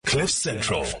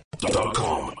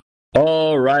CliffCentral.com.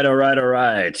 All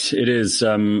right. It is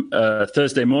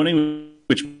Thursday morning,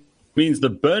 which means the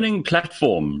Burning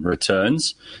Platform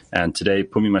returns. And today,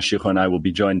 Phumi Mashego and I will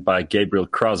be joined by Gabriel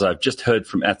Krause. I've just heard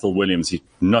from Ethel Williams. He's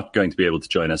not going to be able to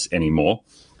join us anymore.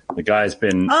 The guy's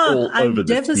been all over the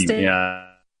team.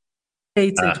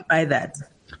 Devastated by that.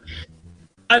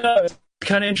 I know. I'm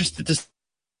kind of interested to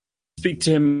speak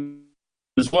to him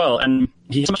as well, and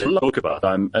he has much to talk about.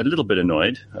 I'm a little bit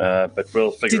annoyed, but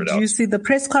we'll figure it out. Did you see the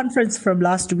press conference from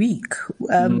last week?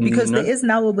 Because there is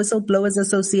now a Whistleblowers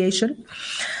Association.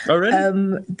 Oh,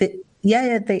 really? There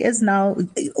is now,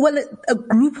 a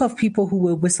group of people who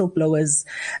were whistleblowers,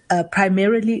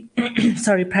 primarily in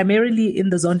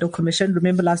the Zondo Commission.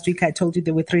 Remember last week I told you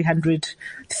there were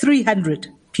 300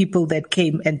 people that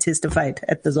came and testified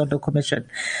at the Zondo Commission.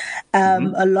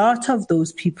 A lot of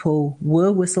those people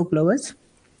were whistleblowers,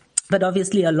 but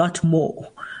obviously a lot more.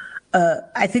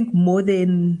 I think more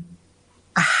than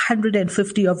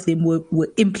 150 of them were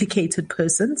implicated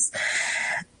persons.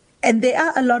 And there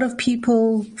are a lot of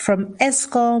people from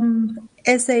Eskom,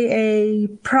 SAA,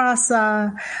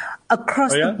 PRASA,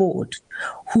 across the board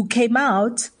who came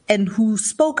out and who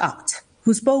spoke out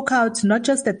not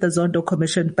just at the Zondo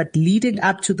Commission, but leading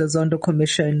up to the Zondo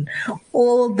Commission,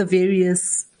 all the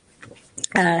various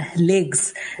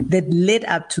legs that led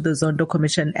up to the Zondo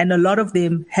Commission. And a lot of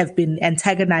them have been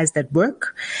antagonized at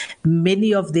work.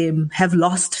 Many of them have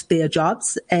lost their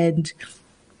jobs and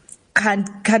can't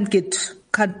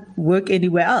work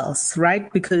anywhere else,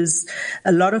 right? Because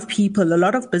a lot of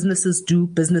businesses do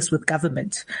business with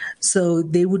government. So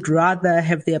they would rather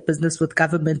have their business with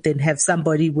government than have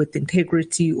somebody with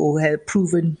integrity or have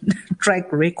proven track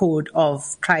record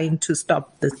of trying to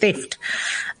stop the theft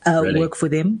work for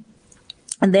them.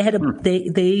 And they had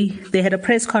they had a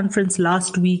press conference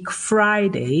last week,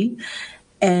 Friday,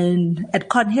 and at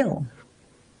Cornhill,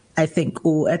 I think,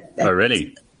 or at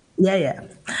really? Yeah.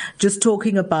 Just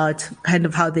talking about kind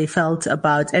of how they felt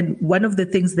about, and one of the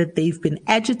things that they've been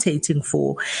agitating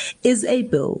for is a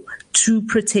bill to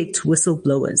protect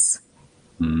whistleblowers.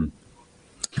 There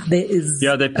is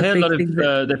they pay a lot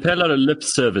of lip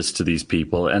service to these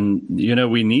people, and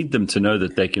we need them to know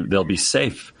that they'll be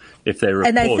safe if they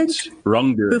report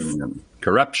wrongdoing and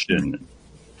corruption.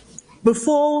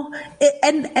 Before,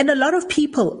 and a lot of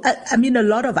people, a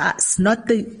lot of us, not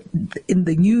in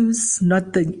the news,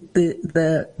 not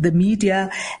the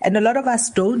media, and a lot of us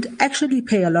don't actually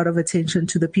pay a lot of attention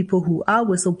to the people who are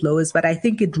whistleblowers. But I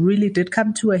think it really did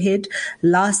come to a head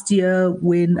last year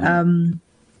when the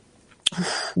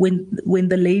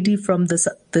lady from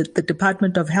the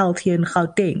Department of Health here in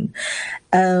Gauteng,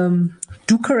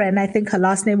 Dukaran, I think her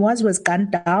last name was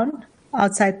gunned down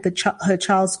outside her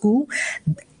child's school.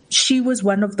 She was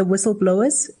one of the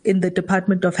whistleblowers in the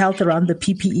Department of Health around the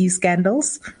PPE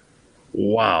scandals.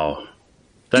 Wow.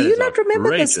 Do you not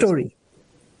remember the story?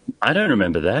 I don't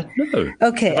remember that. No.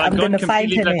 Okay, I'm going to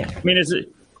find her name. I mean, is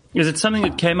it something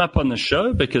that came up on the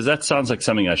show? Because that sounds like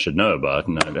something I should know about.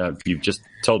 And you've just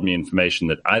told me information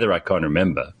that either I can't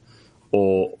remember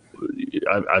or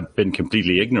I've been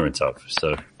completely ignorant of.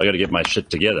 So I got to get my shit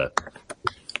together.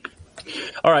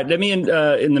 All right, let me, in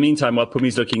the meantime, while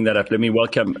Pumi's looking that up, let me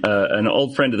welcome an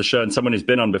old friend of the show and someone who's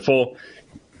been on before.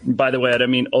 By the way, I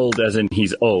don't mean old as in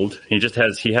he's old. He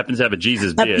happens to have a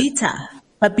Jesus beard.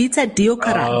 Babita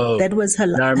Deokaran, that was her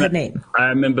name. I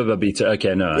remember Babita.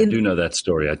 Okay, no, I do know that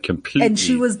story. And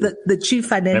she was the chief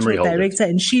financial director,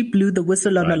 and she blew the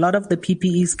whistle on a lot of the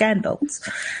PPE scandals.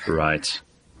 Right.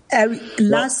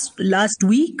 Last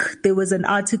week, there was an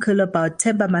article about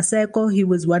Themba Maseko. He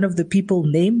was one of the people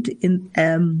named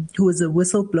who was a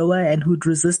whistleblower and who'd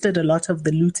resisted a lot of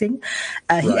the looting.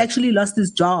 He actually lost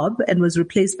his job and was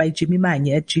replaced by Jimmy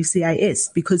Manye at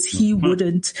GCIS because he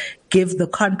wouldn't give the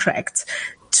contract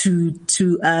to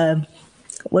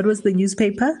what was the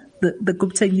newspaper? The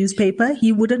Gupta newspaper.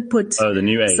 He wouldn't put the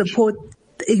New Age.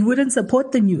 He wouldn't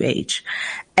support the New Age.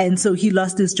 And so he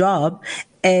lost his job.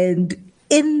 And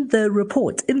in the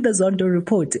Zondo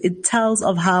report, it tells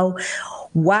of how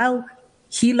while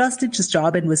he lost his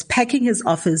job and was packing his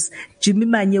office, Jimmy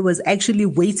Manye was actually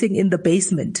waiting in the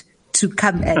basement to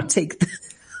come and take the...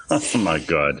 Oh my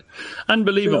God.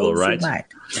 Unbelievable, right?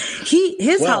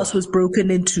 His house was broken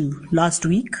into last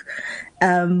week.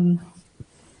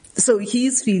 So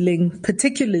he's feeling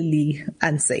particularly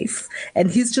unsafe,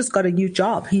 and he's just got a new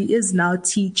job. He is now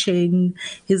teaching.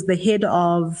 He's the head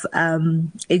of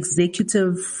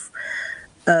executive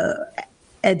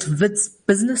at Wits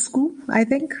Business School, I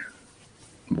think.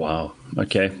 Wow.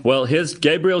 Okay. Well, here's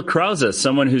Gabriel Krause,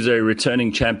 someone who's a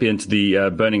returning champion to the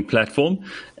Burning Platform.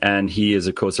 And he is,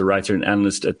 of course, a writer and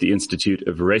analyst at the Institute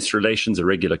of Race Relations, a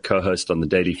regular co-host on the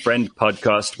Daily Friend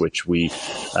podcast, which we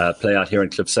play out here on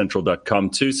cliffcentral.com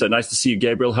too. So nice to see you,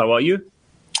 Gabriel. How are you?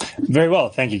 Very well.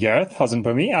 Thank you, Gareth. How's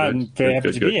for me? I'm very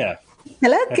happy to be here.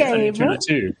 Hello, Gabriel.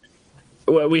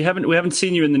 Well, we haven't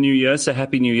seen you in the new year, so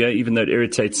Happy New Year, even though it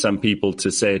irritates some people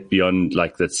to say it beyond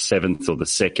like the 7th or the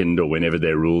 2nd or whenever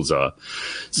their rules are.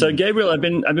 So, Gabriel, I've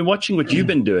been watching what you've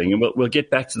been doing, and we'll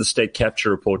get back to the state capture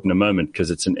report in a moment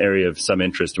because it's an area of some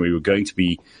interest, and we were going to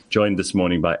be joined this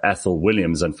morning by Athol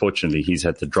Williams. Unfortunately, he's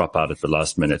had to drop out at the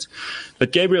last minute.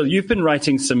 But, Gabriel, you've been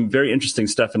writing some very interesting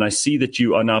stuff, and I see that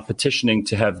you are now petitioning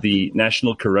to have the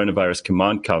National Coronavirus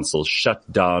Command Council shut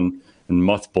down and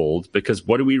mothballed, because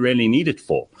what do we really need it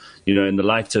for? You know, in the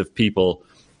light of people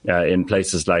in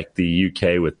places like the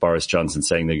UK with Boris Johnson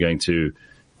saying they're going to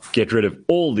get rid of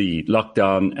all the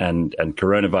lockdown and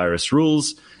coronavirus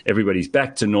rules, everybody's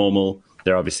back to normal.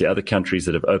 There are obviously other countries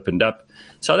that have opened up.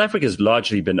 South Africa has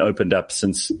largely been opened up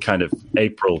since kind of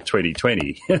April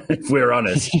 2020, if we're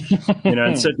honest. You know,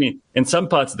 and certainly in some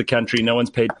parts of the country, no one's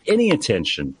paid any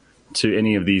attention to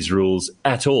any of these rules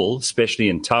at all, especially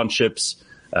in townships,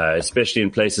 especially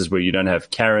in places where you don't have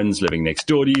Karens living next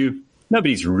door to you.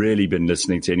 Nobody's really been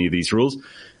listening to any of these rules,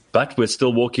 but we're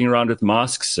still walking around with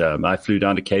masks. I flew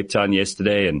down to Cape Town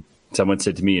yesterday and someone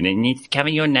said to me, you need to cover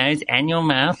your nose and your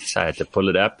mouth. So I had to pull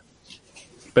it up.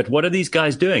 But what are these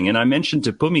guys doing? And I mentioned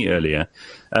to Pumi earlier,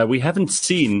 we haven't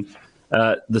seen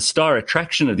the star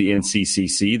attraction of the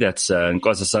NCCC. That's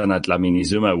Nkosazana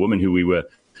Dlamini-Zuma, a woman who we were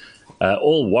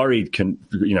all worried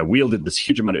wielded this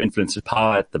huge amount of influence and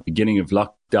power at the beginning of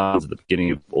lockdowns, at the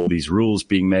beginning of all these rules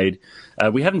being made.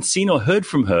 We haven't seen or heard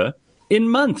from her in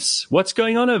months. What's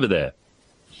going on over there?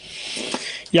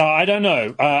 Yeah, I don't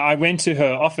know. I went to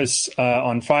her office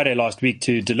on Friday last week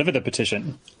to deliver the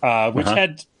petition, which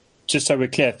had, just so we're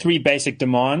clear, 3 basic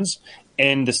demands: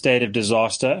 end the state of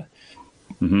disaster,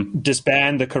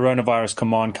 disband the Coronavirus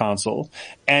Command Council,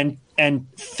 and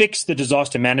fix the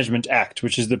Disaster Management Act,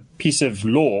 which is the piece of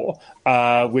law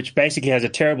which basically has a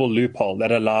terrible loophole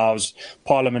that allows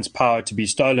Parliament's power to be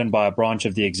stolen by a branch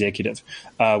of the executive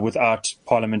without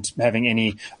Parliament having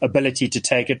any ability to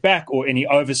take it back or any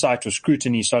oversight or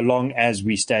scrutiny, so long as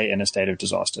we stay in a state of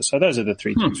disaster. So those are the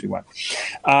 3 things we want.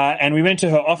 And we went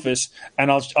to her office, and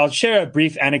I'll share a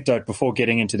brief anecdote before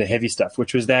getting into the heavy stuff,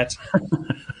 which was that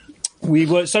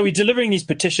we're delivering these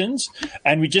petitions,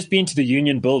 and we'd just been to the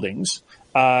union buildings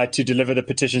to deliver the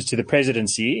petitions to the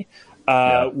presidency,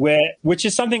 which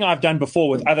is something I've done before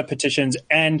with other petitions,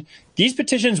 and these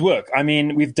petitions work. I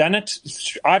mean, I've done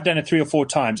it 3 or 4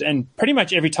 times, and pretty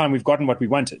much every time we've gotten what we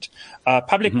wanted.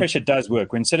 Public pressure does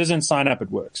work. When citizens sign up, it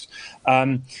works.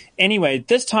 Anyway,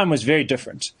 this time was very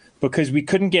different because we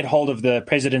couldn't get hold of the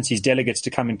presidency's delegates to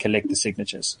come and collect the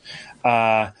signatures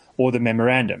or the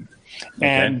memorandum. Okay.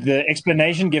 And the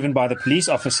explanation given by the police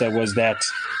officer was that,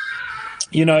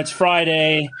 it's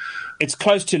Friday, it's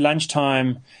close to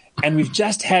lunchtime, and we've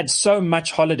just had so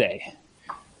much holiday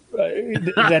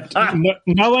that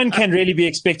no one can really be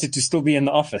expected to still be in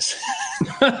the office.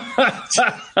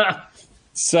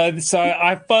 So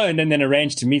I phoned and then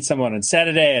arranged to meet someone on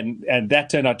Saturday, and that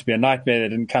turned out to be a nightmare. They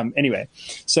didn't come anyway.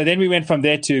 So then we went from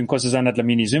there to Nkosazana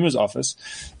Dlamini-Zuma's office,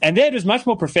 and there it was much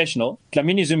more professional.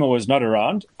 Dlamini-Zuma was not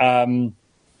around,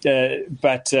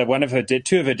 but 2 of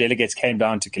her delegates came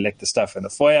down to collect the stuff in the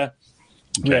foyer.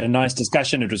 Okay. We had a nice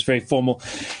discussion. It was very formal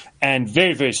and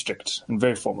very, very strict and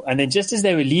very formal. And then just as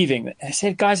they were leaving, I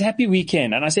said, guys, happy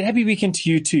weekend. And I said, happy weekend to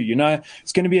you too.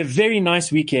 It's going to be a very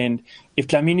nice weekend if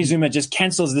Dlamini-Zuma just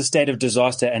cancels the state of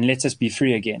disaster and lets us be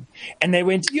free again. And they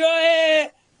went, yeah.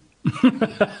 And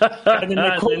then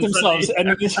they caught themselves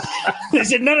and they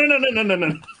said, no.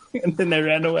 And then they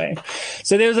ran away.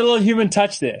 So there was a little human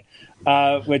touch there.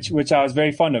 Which I was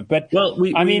very fond of. But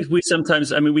we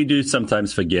do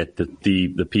sometimes forget that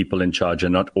the people in charge are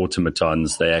not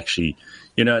automatons. They actually,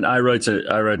 and I wrote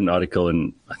an article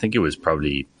in, I think it was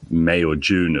probably May or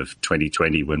June of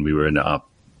 2020 when we were in our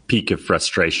peak of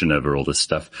frustration over all this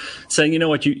stuff, saying, you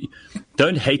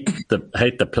don't hate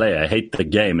the player, hate the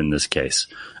game in this case.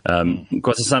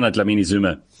 Nkosazana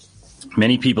Dlamini-Zuma,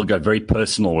 many people got very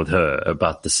personal with her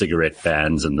about the cigarette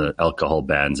bans and the alcohol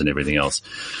bans and everything else.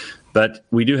 But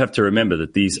we do have to remember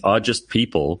that these are just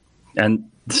people, and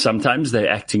sometimes they're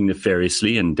acting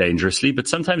nefariously and dangerously, but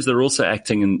sometimes they're also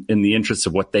acting in the interests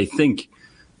of what they think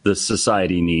the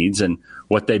society needs and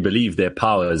what they believe their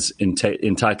powers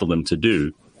entitle them to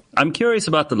do. I'm curious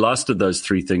about the last of those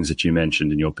 3 things that you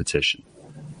mentioned in your petition.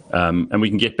 and we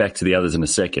can get back to the others in a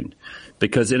second,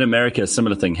 because in America, a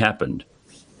similar thing happened.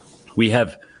 We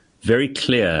have very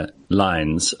clear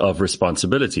lines of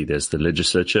responsibility. There's the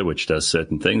legislature, which does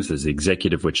certain things. There's the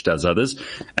executive, which does others.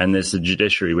 And there's the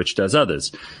judiciary, which does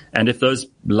others. And if those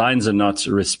lines are not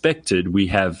respected, we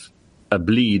have a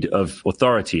bleed of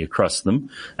authority across them.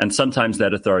 And sometimes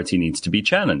that authority needs to be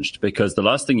challenged, because the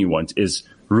last thing you want is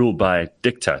rule by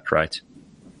diktat, right?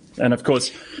 And of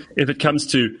course, if it comes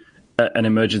to an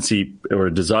emergency or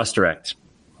a disaster act,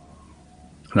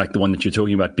 like the one that you're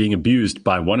talking about, being abused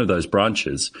by one of those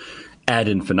branches ad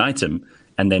infinitum,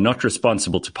 and they're not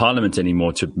responsible to Parliament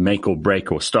anymore to make or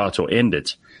break or start or end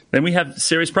it, then we have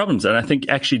serious problems. And I think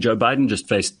actually Joe Biden just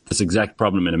faced this exact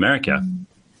problem in America,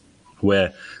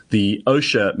 where the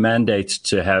OSHA mandate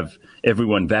to have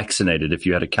everyone vaccinated if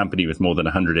you had a company with more than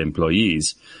 100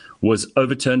 employees was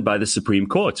overturned by the Supreme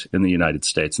Court in the United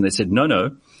States. And they said,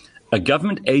 no, a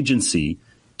government agency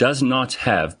does not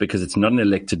have, because it's not an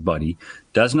elected body,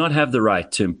 does not have the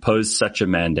right to impose such a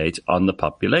mandate on the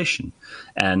population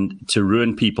and to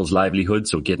ruin people's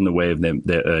livelihoods or get in the way of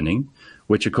their earning,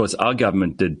 which, of course, our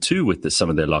government did too with some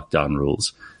of their lockdown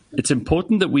rules. It's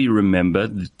important that we remember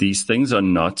that these things are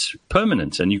not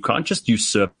permanent, and you can't just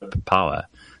usurp power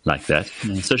like that.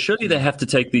 So surely they have to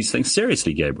take these things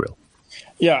seriously, Gabriel.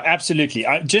 Yeah, absolutely.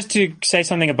 Just to say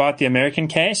something about the American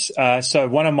case. So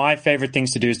one of my favorite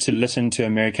things to do is to listen to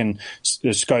American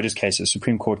SCOTUS cases,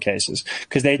 Supreme Court cases,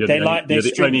 because you're the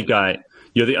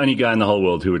only guy in the whole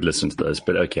world who would listen to those,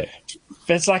 but okay.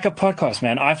 It's like a podcast,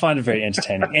 man. I find it very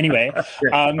entertaining. Anyway,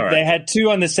 They had two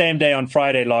on the same day on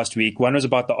Friday last week. One was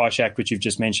about the OSH Act, which you've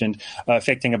just mentioned,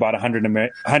 affecting about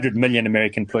 100 million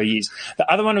American employees. The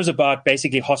other one was about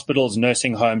basically hospitals,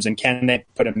 nursing homes, and can they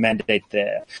put a mandate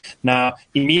there? Now,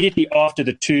 immediately after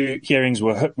the two hearings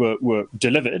were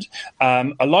delivered,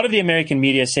 a lot of the American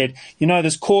media said,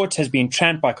 this court has been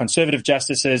tramped by conservative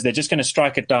justices. They're just going to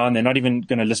strike it down. They're not even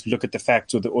going to look at the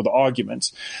facts or the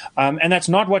arguments. And that's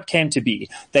not what came to be.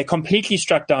 They completely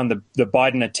struck down the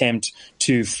Biden attempt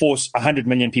to force 100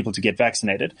 million people to get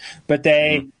vaccinated, but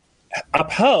they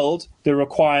upheld the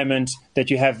requirement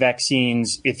that you have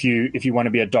vaccines if you want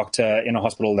to be a doctor in a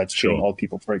hospital that's treating old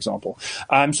people, for example.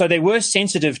 So they were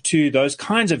sensitive to those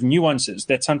kinds of nuances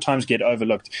that sometimes get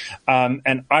overlooked,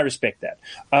 and I respect that.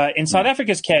 In South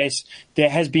Africa's case, there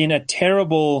has been a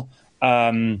terrible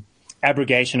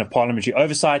abrogation of parliamentary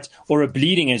oversight, or a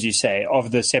bleeding, as you say, of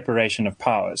the separation of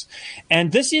powers.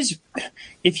 And this is,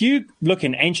 if you look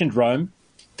in ancient Rome,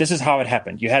 this is how it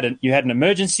happened. You had an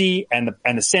emergency, and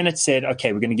the Senate said,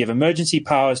 okay, we're going to give emergency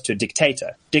powers to a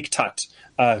diktat,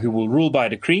 who will rule by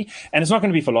decree, and it's not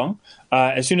going to be for long.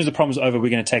 As soon as the problem's over, we're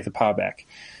going to take the power back.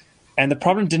 And the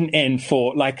problem didn't end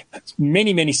for like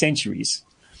many, many centuries.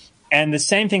 And the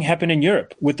same thing happened in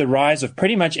Europe with the rise of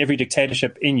pretty much every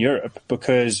dictatorship in Europe,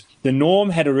 because the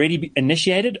norm had already been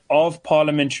initiated of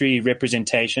parliamentary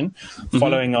representation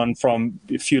following on from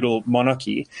feudal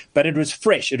monarchy. But it was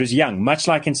fresh. It was young, much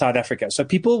like in South Africa. So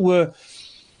they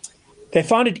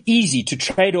found it easy to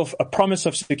trade off a promise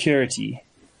of security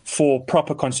for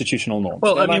proper constitutional norms.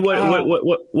 Well,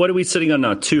 what are we sitting on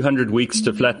now? 200 weeks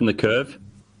to flatten the curve?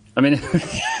 I mean,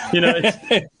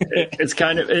 it's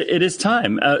kind of, it is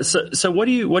time. So what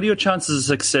are your chances of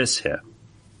success here?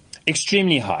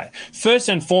 Extremely high. First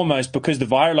and foremost, because the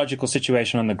virological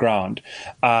situation on the ground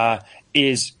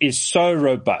is so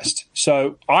robust.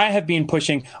 So I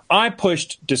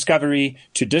pushed Discovery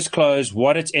to disclose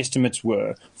what its estimates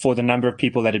were for the number of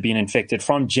people that had been infected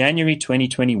from January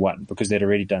 2021, because they'd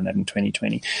already done that in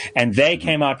 2020. And they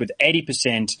came out with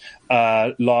 80%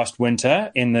 last winter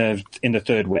in the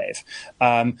third wave.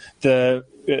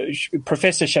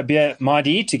 Professor Shabir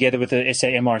Mahdi, together with the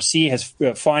SAMRC, has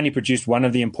finally produced one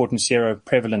of the important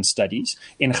seroprevalence studies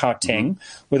in Gauteng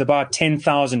with about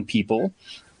 10,000 people.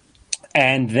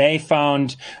 And they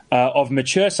found of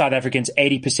mature South Africans,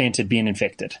 80% had been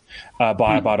infected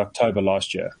by about October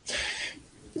last year.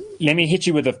 Let me hit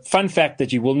you with a fun fact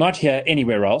that you will not hear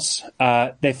anywhere else.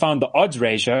 They found the odds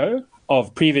ratio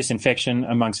of previous infection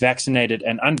amongst vaccinated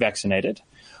and unvaccinated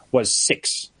was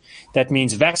 6. That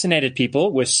means vaccinated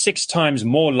people were 6 times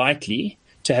more likely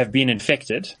to have been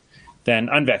infected than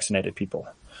unvaccinated people.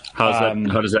 How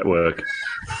does that work?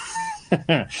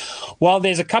 Well,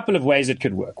 there's a couple of ways it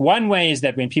could work. One way is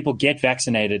that when people get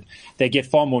vaccinated, they get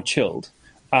far more chilled.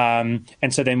 And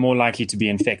so they're more likely to be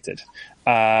infected.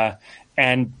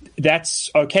 And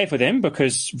that's okay for them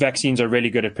because vaccines are really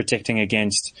good at protecting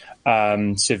against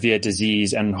severe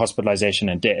disease and hospitalization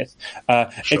and death. Sure.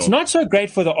 It's not so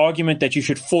great for the argument that you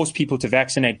should force people to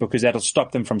vaccinate because that'll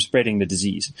stop them from spreading the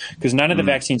disease. Because none of the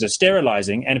vaccines are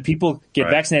sterilizing, and if people get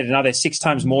vaccinated, now they're 6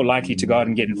 times more likely to go out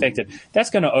and get infected. That's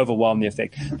going to overwhelm the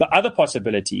effect. The other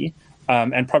possibility,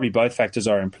 and probably both factors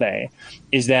are in play,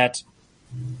 is that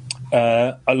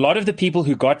a lot of the people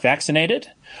who got vaccinated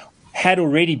had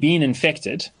already been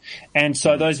infected. And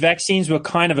so those vaccines were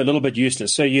kind of a little bit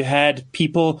useless. So you had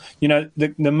people,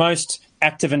 the most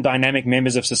active and dynamic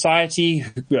members of society,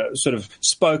 sort of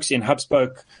spokes in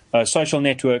hub-spoke social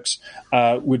networks,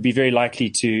 would be very likely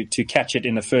to catch it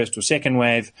in the first or second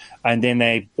wave, and then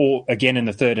they all again in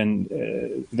the third,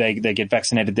 and they get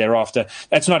vaccinated thereafter.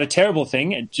 That's not a terrible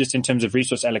thing. Just in terms of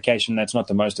resource allocation, that's not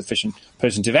the most efficient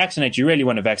person to vaccinate. You really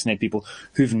want to vaccinate people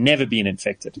who've never been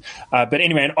infected. But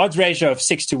anyway, an odds ratio of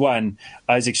 6-1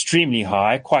 is extremely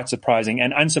high, quite surprising,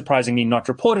 and unsurprisingly not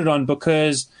reported on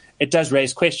because it does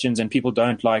raise questions, and people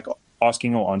don't like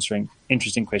asking or answering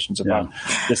interesting questions about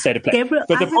the state of play. Gabriel,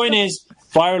 but the point is,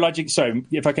 sorry,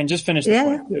 if I can just finish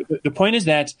the point. The point is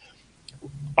that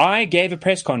I gave a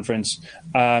press conference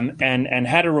and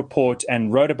had a report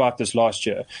and wrote about this last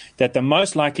year, that the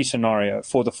most likely scenario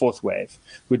for the fourth wave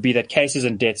would be that cases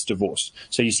and deaths divorce.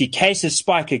 So you see cases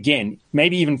spike again,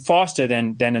 maybe even faster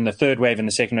than in the third wave and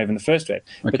the second wave and the first wave,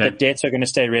 but that deaths are going to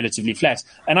stay relatively flat.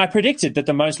 And I predicted that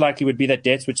the most likely would be that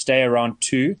deaths would stay around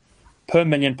 2 per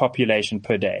million population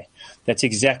per day. That's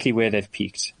exactly where they've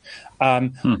peaked.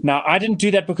 Now, I didn't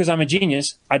do that because I'm a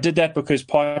genius. I did that because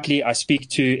partly I speak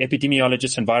to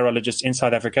epidemiologists and virologists in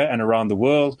South Africa and around the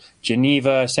world,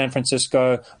 Geneva, San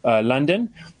Francisco,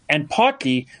 London, and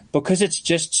partly because it's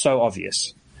just so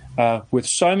obvious. With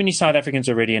so many South Africans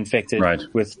already infected,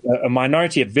 with a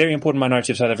very important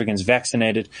minority of South Africans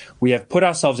vaccinated, we have put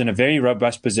ourselves in a very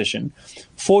robust position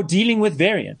for dealing with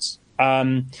variants.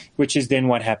 Which is then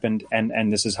what happened,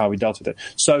 and this is how we dealt with it.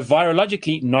 So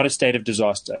virologically, not a state of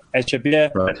disaster. As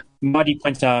Shabir Mahdi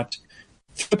pointed out,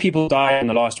 fewer people died in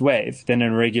the last wave than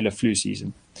in a regular flu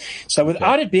season. So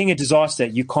without it being a disaster,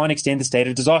 you can't extend the state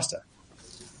of disaster.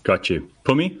 Got you.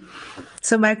 Pumi?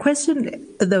 So my question,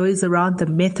 though, is around the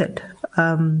method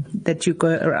that you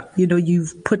go around.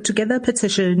 You've put together a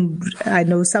petition. I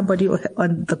know somebody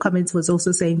on the comments was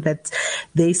also saying that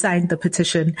they signed the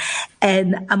petition.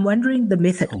 And I'm wondering the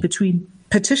method between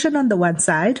petition on the one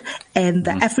side and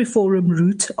the AfriForum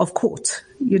route of court.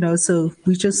 So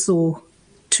we just saw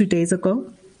 2 days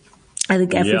ago, I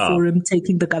think AfriForum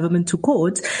taking the government to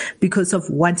court because of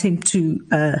wanting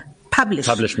to publish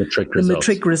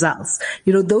matric results.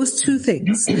 Those two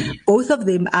things, both of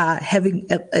them are having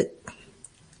a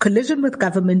collision with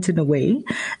government in a way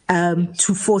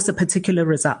to force a particular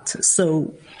result.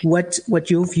 So what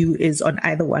your view is on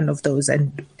either one of those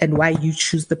and why you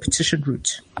choose the petition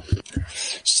route?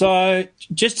 So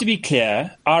just to be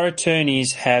clear, our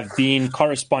attorneys have been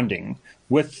corresponding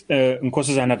with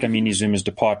Nkosazana Dlamini-Zuma's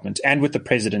department and with the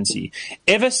presidency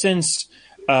ever since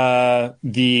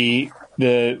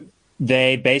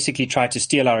they basically tried to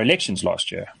steal our elections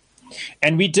last year.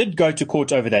 And we did go to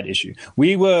court over that issue.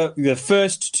 We were the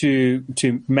first to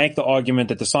make the argument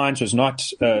that the science was not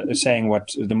saying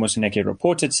what the Moseneke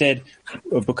report had said,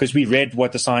 because we read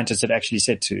what the scientists had actually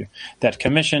said to that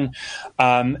commission,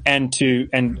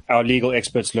 and our legal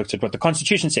experts looked at what the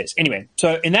Constitution says. Anyway,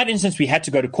 so in that instance, we had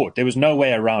to go to court. There was no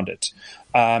way around it.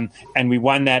 And we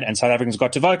won that, and South Africans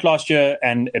got to vote last year,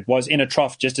 and it was in a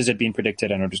trough just as had been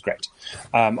predicted, and it was great.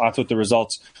 I thought the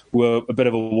results were a bit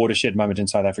of a watershed moment in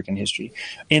South African history.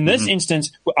 In this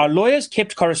instance, our lawyers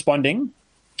kept corresponding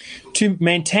to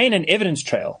maintain an evidence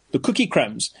trail, the cookie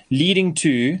crumbs, leading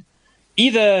to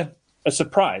either a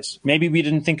surprise. Maybe we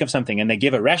didn't think of something, and they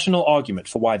give a rational argument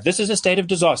for why this is a state of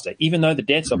disaster, even though the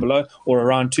deaths are below or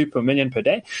around 2 per million per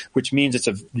day, which means it's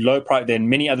a low price than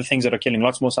many other things that are killing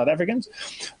lots more South Africans.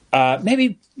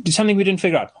 Maybe something we didn't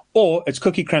figure out. Or it's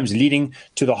cookie crumbs leading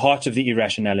to the heart of the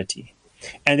irrationality.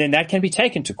 And then that can be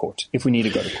taken to court if we need to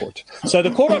go to court. So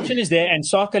the court option is there, and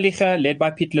Sakaliga, led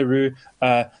by Pete Leroux,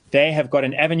 they have got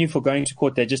an avenue for going to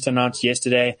court. They just announced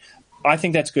yesterday. I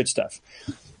think that's good stuff.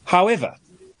 However,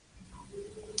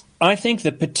 I think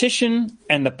the petition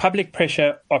and the public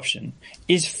pressure option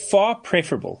is far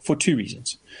preferable for 2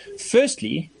 reasons.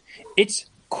 Firstly, it's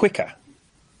quicker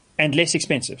and less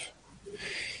expensive.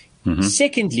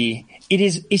 Secondly, it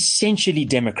is essentially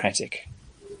democratic.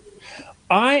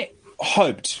 I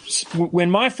hoped when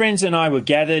my friends and I were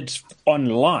gathered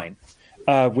online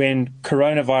when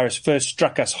coronavirus first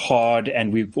struck us hard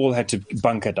and we all had to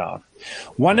bunker down.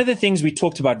 One of the things we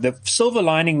talked about, the silver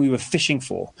lining we were fishing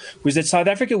for, was that South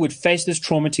Africa would face this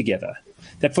trauma together,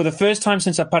 that for the first time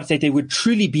since apartheid, there would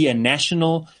truly be a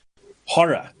national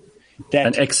horror.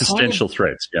 An existential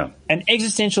threat, yeah. An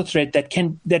existential threat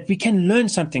that we can learn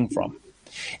something from.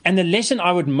 And the lesson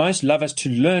I would most love us to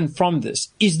learn from this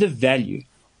is the value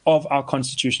of our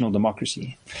constitutional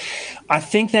democracy. I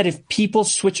think that if people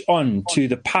switch on to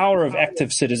the power of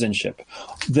active citizenship,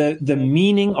 the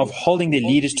meaning of holding their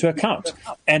leaders to account,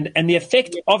 and the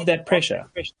effect of that pressure,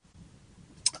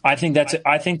 I think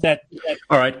that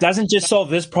all right. Doesn't just solve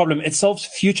this problem, it solves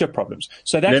future problems.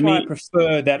 So that's why I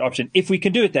prefer that option, if we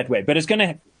can do it that way. But it's going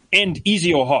to end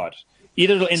easy or hard.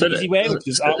 Either it'll end the easy way, which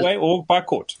is our way, or by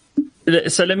court.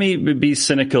 So let me be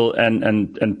cynical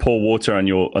and pour water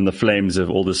on the flames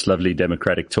of all this lovely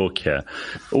democratic talk here.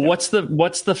 What's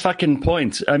the fucking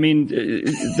point? I mean,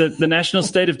 the national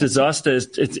state of disaster is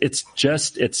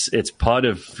it's part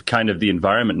of kind of the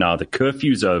environment now. The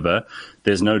curfew's over.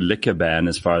 There's no liquor ban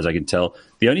as far as I can tell.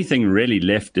 The only thing really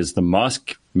left is the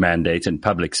mask mandate in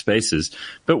public spaces.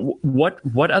 But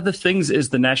what other things is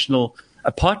the national,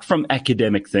 apart from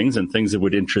academic things and things that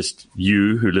would interest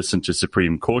you who listen to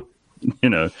Supreme Court,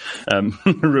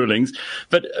 rulings.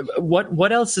 But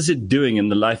what else is it doing in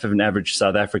the life of an average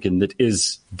South African that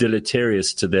is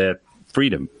deleterious to their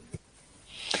freedom?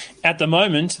 At the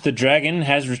moment, the dragon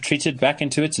has retreated back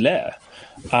into its lair.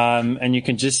 And you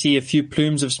can just see a few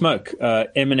plumes of smoke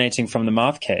emanating from the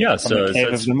mouth cave. Yeah, the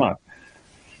cave of the mouth.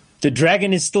 The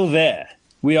dragon is still there.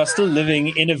 We are still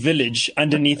living in a village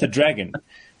underneath a dragon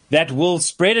that will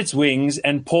spread its wings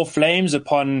and pour flames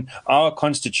upon our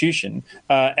constitution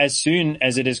as soon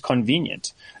as it is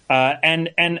convenient.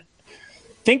 And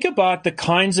think about the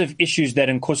kinds of issues that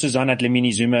Nkosazana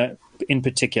Dlamini-Zuma in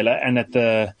particular, and that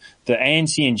the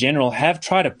ANC in general have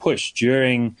tried to push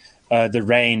during the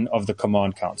reign of the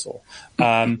Command Council.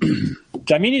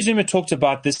 Dlamini-Zuma talked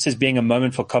about this as being a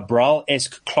moment for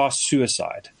Cabral-esque class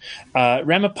suicide.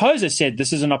 Ramaphosa said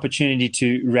this is an opportunity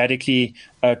to radically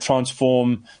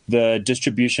transform the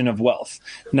distribution of wealth.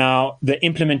 Now,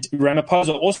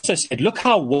 Ramaphosa also said, look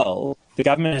how well the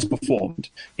government has performed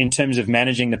in terms of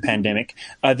managing the pandemic.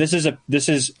 This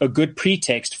is a good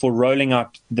pretext for rolling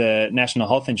out the national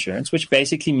health insurance, which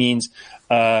basically means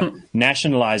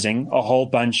nationalizing a whole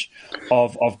bunch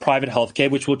of private healthcare,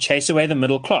 which will chase away the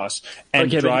middle class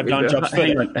and drive down jobs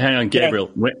further. Hang on, Gabriel.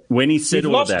 When he said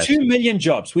all that, we've lost 2 million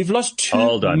jobs. We've lost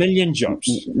 2 million jobs.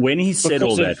 When he said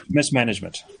all that,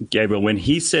 mismanagement. Gabriel, when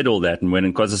he said all that, and when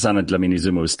Nkosazana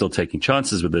Dlamini-Zuma was still taking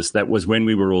chances with this, that was when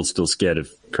we were all still scared of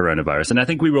coronavirus. And I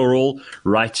think we were all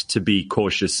right to be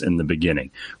cautious in the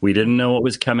beginning. We didn't know what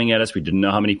was coming at us. We didn't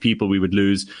know how many people we would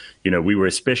lose. We were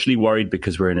especially worried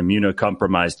because we're an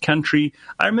immunocompromised country.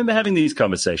 I remember having these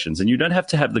conversations, and you don't have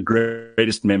to have the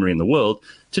greatest memory in the world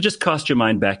to just cast your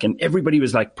mind back. And everybody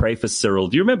was like, pray for Cyril.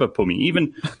 Do you remember, Pumi?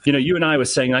 Even, you and I were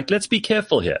saying, like, let's be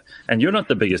careful here. And you're not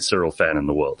the biggest Cyril fan in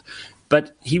the world.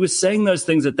 But he was saying those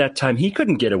things at that time. He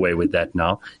couldn't get away with that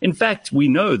now. In fact, we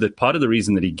know that part of the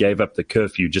reason that he gave up the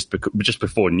curfew just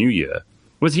before New Year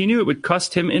was he knew it would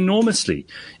cost him enormously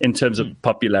in terms of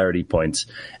popularity points.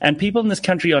 And people in this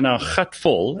country are now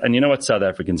gat-vol, and you know what South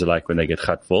Africans are like when they get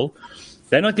gat-vol.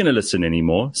 They're not going to listen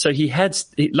anymore. So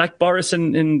like Boris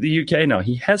in the UK now,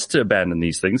 he has to abandon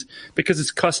these things because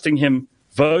it's costing him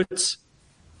votes,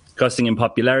 costing him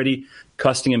popularity,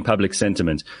 costing him public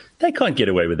sentiment. They can't get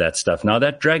away with that stuff now.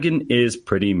 That dragon is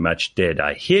pretty much dead.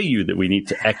 I hear you that we need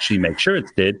to actually make sure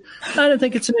it's dead. I don't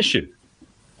think it's an issue.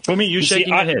 For me, you're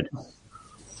shaking your head.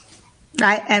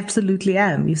 I absolutely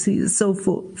am. You see, so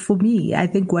for me, I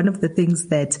think one of the things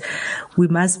that we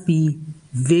must be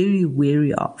very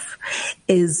wary of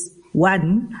is,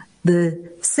 one,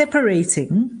 the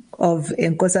separating of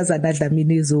Nkosazana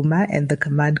Dlamini-Zuma and the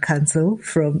Command Council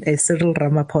from Cyril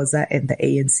Ramaphosa and the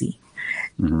ANC.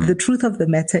 Mm-hmm. The truth of the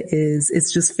matter is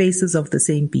it's just faces of the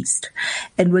same beast.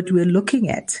 And what we're looking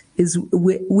at is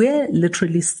we're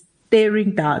literally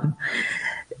staring down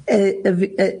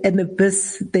an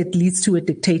abyss that leads to a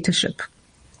dictatorship.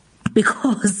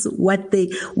 Because what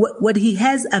he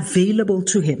has available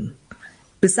to him,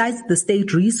 besides the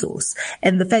state resource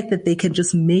and the fact that they can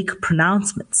just make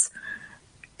pronouncements,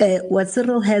 what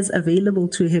Cyril has available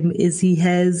to him is he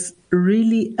has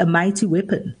really a mighty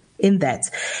weapon in that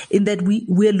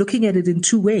we're looking at it in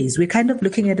two ways. We're kind of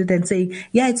looking at it and saying,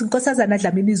 yeah, it's Nkosazana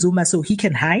Dlamini-Zuma, so he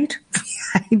can hide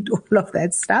behind all of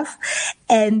that stuff.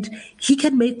 And he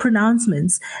can make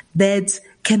pronouncements that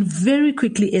can very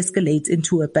quickly escalate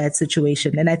into a bad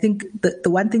situation. And I think the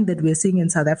one thing that we're seeing in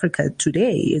South Africa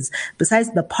today is,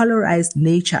 besides the polarized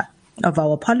nature of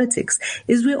our politics,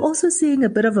 is we're also seeing a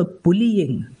bit of a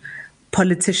bullying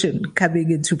politician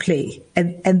coming into play.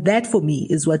 And that for me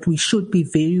is what we should be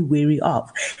very wary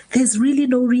of. There's really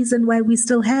no reason why we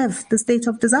still have the state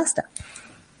of disaster.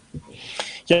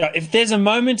 Yeah, if there's a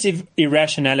moment of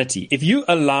irrationality, if you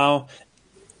allow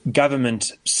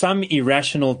government some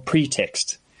irrational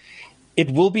pretext, it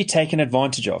will be taken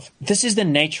advantage of. This is the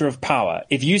nature of power.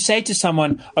 If you say to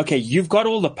someone, okay, you've got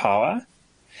all the power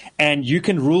and you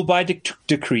can rule by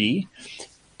decree,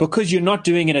 because you're not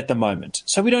doing it at the moment.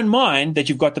 So we don't mind that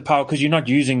you've got the power because you're not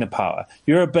using the power.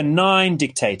 You're a benign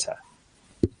dictator.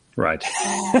 Right.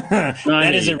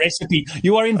 That is a recipe.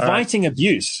 You are inviting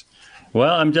abuse.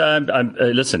 Well, I'm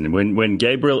listen, when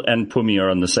Gabriel and Pumi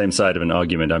are on the same side of an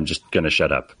argument, I'm just going to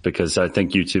shut up, because I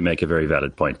think you two make a very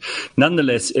valid point.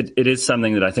 Nonetheless, it is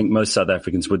something that I think most South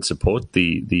Africans would support,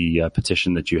 the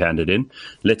petition that you handed in.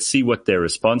 Let's see what their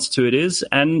response to it is.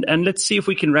 And let's see if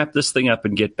we can wrap this thing up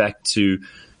and get back to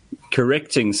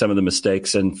correcting some of the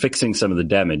mistakes and fixing some of the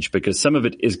damage, because some of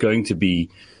it is going to be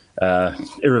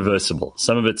irreversible.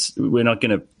 Some of it's, we're not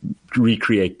going to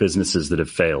recreate businesses that have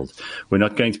failed. We're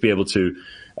not going to be able to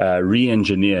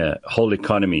re-engineer whole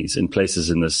economies in places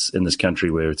in this country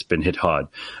where it's been hit hard.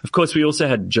 Of course, we also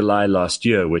had July last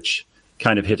year, which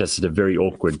kind of hit us at a very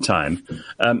awkward time.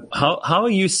 How are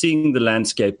you seeing the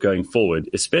landscape going forward,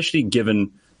 especially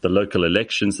given the local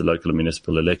elections, the local and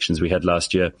municipal elections we had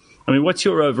last year? I mean, what's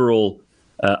your overall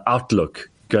outlook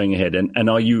going ahead? And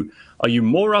are you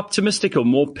more optimistic or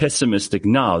more pessimistic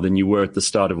now than you were at the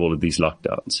start of all of these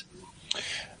lockdowns?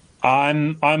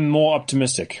 I'm more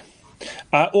optimistic.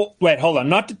 Wait, hold on.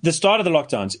 Not the start of the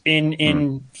lockdowns.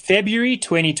 In February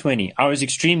 2020, I was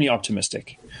extremely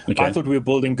optimistic. Okay. I thought we were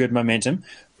building good momentum.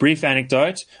 Brief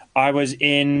anecdote. I was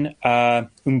in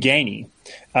Umgeni,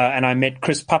 and I met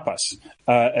Chris Pappas,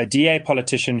 a DA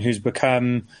politician who's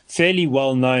become fairly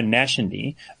well known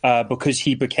nationally because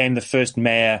he became the first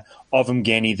mayor of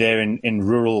Umgeni there in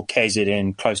rural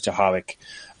KZN, close to Howick.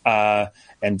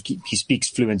 And he speaks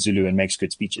fluent Zulu and makes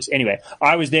good speeches. Anyway,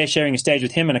 I was there sharing a stage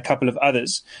with him and a couple of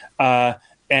others.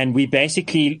 And we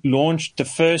basically launched the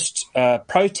first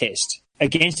protest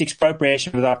against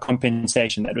expropriation without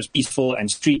compensation that was peaceful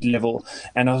and street level.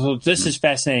 And I thought, this is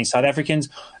fascinating. South Africans,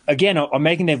 again, are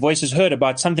making their voices heard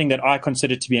about something that I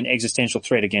consider to be an existential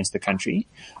threat against the country.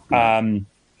 And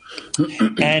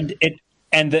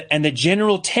the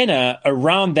general tenor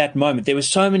around that moment, there were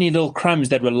so many little crumbs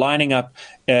that were lining up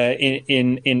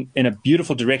in a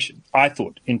beautiful direction, I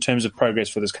thought, in terms of progress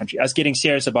for this country. Us getting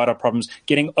serious about our problems,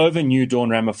 getting over New Dawn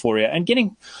Ramaphoria, and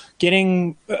getting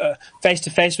face to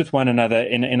face with one another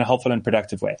in a helpful and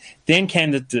productive way. Then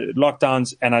came the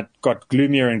lockdowns, and I got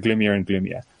gloomier and gloomier and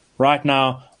gloomier. Right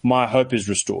now, my hope is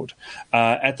restored.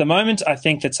 At the moment, I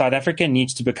think that South Africa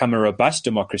needs to become a robust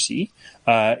democracy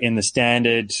in the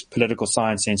standard political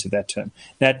science sense of that term.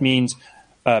 That means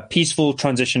peaceful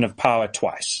transition of power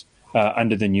twice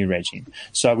under the new regime.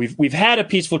 So we've had a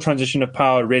peaceful transition of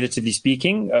power, relatively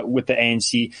speaking, with the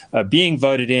ANC being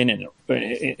voted in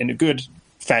a good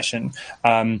fashion.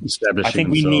 I think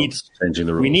we need changing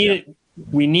the rules.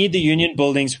 We need the union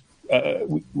buildings.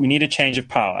 We need a change of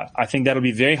power. I think that'll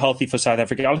be very healthy for South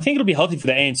Africa. I think it'll be healthy for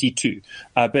the ANC too,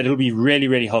 but it'll be really,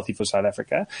 really healthy for South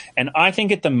Africa. And I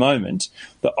think at the moment,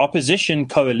 the opposition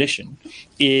coalition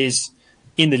is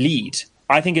in the lead.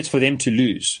 I think it's for them to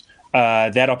lose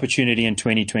that opportunity in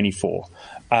 2024.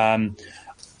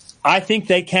 I think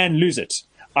they can lose it.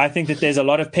 I think that there's a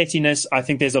lot of pettiness. I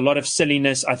think there's a lot of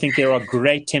silliness. I think there are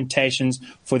great temptations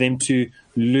for them to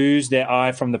lose their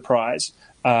eye from the prize.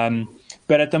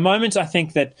 But at the moment, I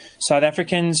think that South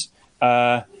Africans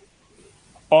are,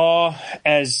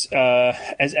 as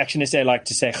Action SA like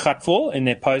to say, gatvol in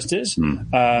their posters,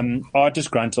 are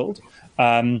disgruntled.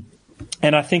 And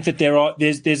I think that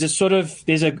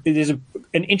there's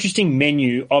an interesting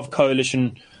menu of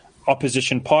coalition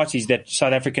opposition parties that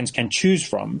South Africans can choose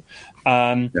from.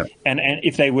 And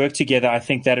if they work together, I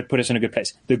think that would put us in a good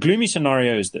place. The gloomy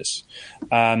scenario is this.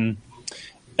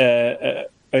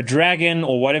 A dragon,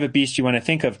 or whatever beast you want to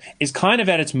think of, is kind of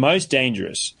at its most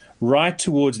dangerous right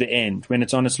towards the end, when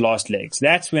it's on its last legs.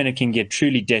 That's when it can get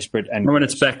truly desperate and when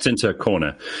it's backed into a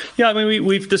corner. Yeah, I mean,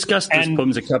 we've discussed this,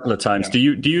 Pums, a couple of times.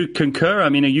 Yeah. Do you concur? I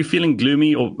mean, are you feeling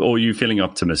gloomy or are you feeling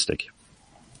optimistic?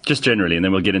 Just generally, and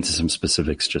then we'll get into some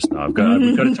specifics just now. We've got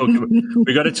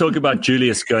to talk about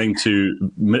Julius going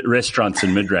to restaurants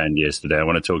in Midrand yesterday. I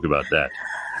want to talk about that.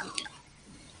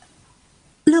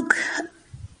 Look,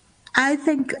 I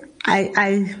think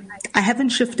I haven't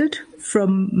shifted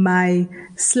from my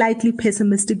slightly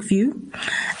pessimistic view.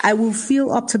 I will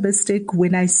feel optimistic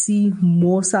when I see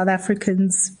more South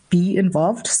Africans be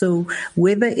involved. So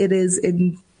whether it is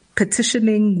in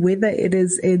petitioning, whether it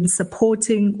is in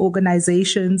supporting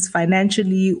organizations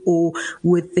financially or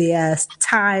with their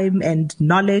time and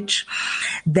knowledge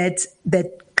that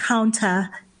counter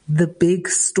the big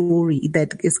story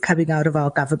that is coming out of our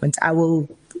government, I will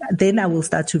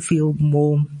start to feel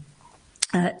more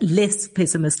less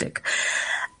pessimistic.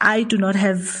 I do not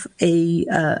have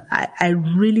I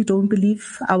really don't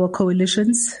believe our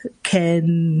coalitions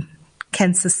can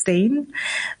sustain,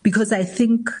 because I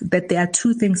think that there are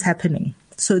two things happening.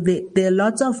 So there are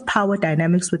lots of power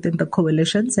dynamics within the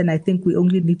coalitions, and I think we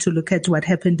only need to look at what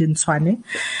happened in Tshwane,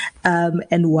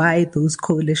 and why those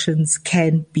coalitions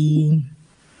can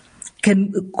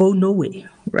go nowhere,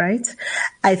 right?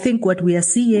 I think what we are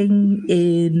seeing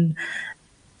in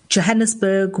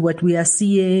Johannesburg, what we are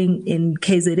seeing in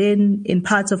KZN, in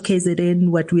parts of KZN,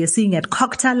 what we are seeing at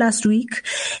COGTA last week,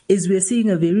 is we're seeing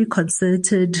a very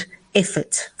concerted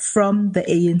effort from the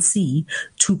ANC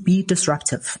to be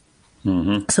disruptive.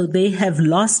 Mm-hmm. So they've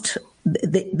lost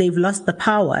the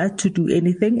power to do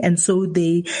anything, and so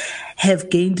they have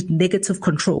gained negative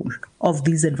control of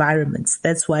these environments.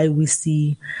 That's why we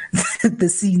see the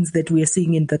scenes that we are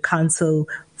seeing in the council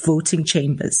voting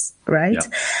chambers, right? Yeah.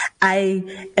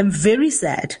 I am very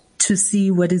sad to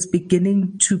see what is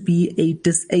beginning to be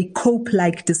a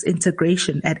COPE-like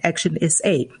disintegration at Action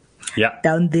SA. Yeah.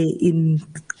 Down there in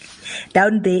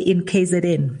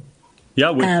KZN. Yeah,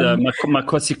 with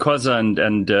Makosi Khoza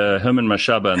and Herman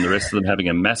Mashaba and the rest of them having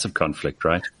a massive conflict,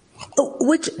 right?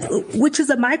 Which is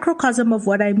a microcosm of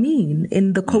what I mean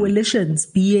in the coalitions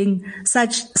being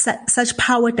such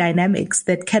power dynamics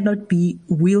that cannot be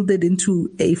wielded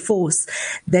into a force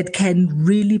that can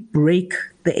really break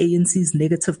the ANC's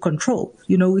negative control.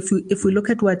 You know, if we look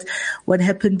at what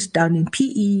happened down in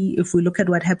PE, if we look at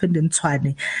what happened in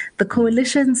Tshwane, the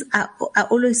coalitions are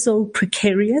always so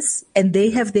precarious, and they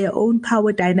have their own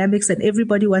power dynamics, and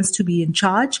everybody wants to be in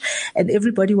charge and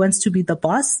everybody wants to be the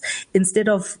boss, instead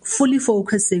of fully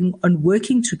focusing on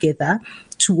working together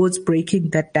towards breaking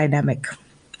that dynamic.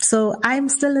 So I'm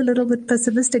still a little bit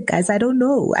pessimistic, guys. I don't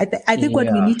know. I think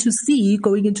what we need to see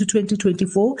going into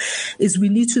 2024 is we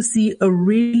need to see a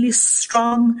really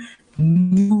strong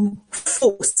new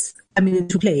force coming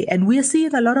into play. And we're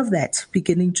seeing a lot of that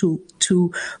beginning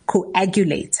to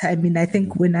coagulate. I mean, I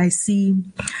think when I see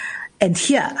and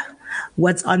hear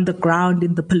what's on the ground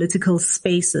in the political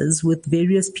spaces with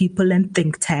various people and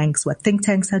think tanks, what think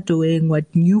tanks are doing, what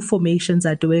new formations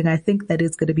are doing, I think that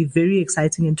it's going to be very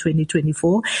exciting in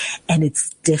 2024, and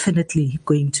it's definitely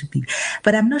going to be.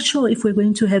 But I'm not sure if we're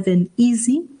going to have an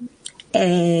easy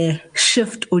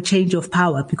shift or change of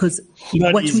power, because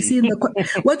what we see in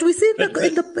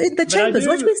the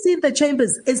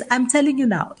chambers is, I'm telling you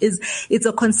now, it's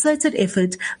a concerted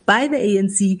effort by the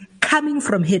ANC coming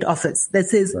from head office that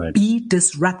says, right, be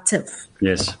disruptive.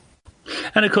 Yes.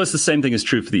 And of course, the same thing is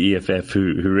true for the EFF,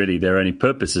 who really their only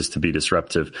purpose is to be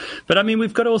disruptive. But I mean,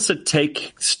 we've got to also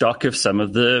take stock of some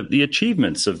of the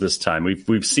achievements of this time.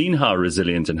 We've seen how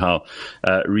resilient and how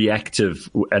reactive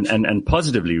and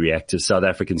positively reactive South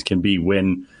Africans can be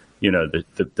when, you know,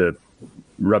 the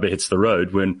rubber hits the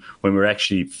road, when we're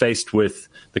actually faced with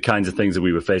the kinds of things that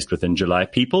we were faced with in July.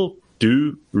 People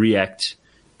do react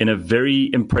in a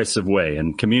very impressive way,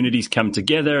 and communities come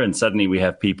together, and suddenly we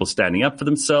have people standing up for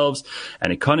themselves,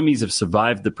 and economies have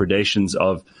survived the predations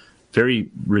of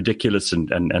very ridiculous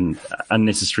and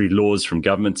unnecessary laws from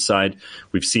government side.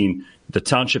 We've seen the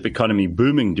township economy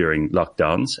booming during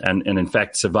lockdowns and in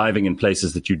fact surviving in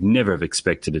places that you'd never have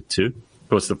expected it to. Of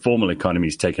course, the formal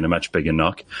economy's taken a much bigger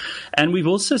knock. And we've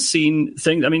also seen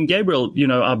things, I mean, Gabriel, you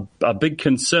know, our big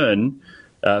concern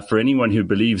for anyone who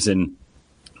believes in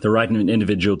the right of an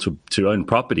individual to own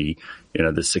property, you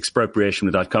know, this expropriation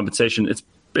without compensation,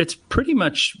 it's pretty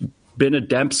much been a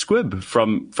damp squib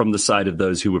from the side of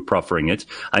those who were proffering it.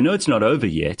 I know it's not over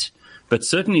yet, but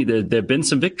certainly there have been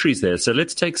some victories there. So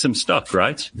let's take some stock,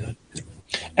 right?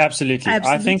 Absolutely.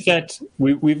 I think that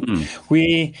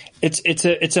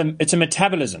it's a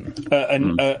metabolism.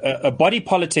 A body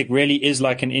politic really is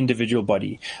like an individual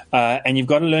body, and you've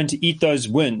got to learn to eat those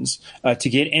wins to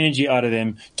get energy out of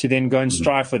them to then go and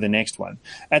strive for the next one.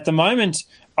 At the moment,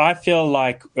 I feel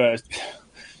like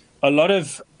a lot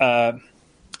of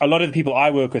a lot of the people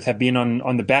I work with have been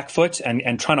on the back foot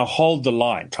and trying to hold the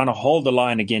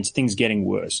line against things getting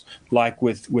worse, like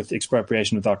with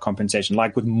expropriation without compensation,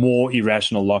 like with more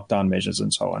irrational lockdown measures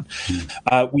and so on.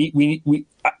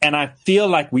 And I feel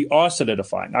like we are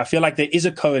solidifying. I feel like there is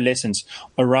a coalescence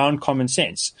around common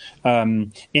sense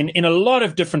in a lot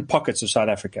of different pockets of South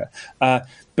Africa.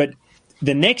 But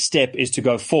the next step is to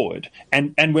go forward,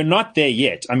 and we're not there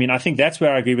yet. I mean, I think that's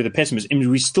where I agree with the pessimists. I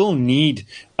mean, we still need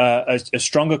a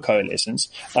stronger coalescence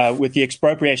with the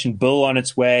expropriation bill on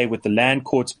its way, with the land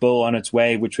courts bill on its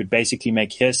way, which would basically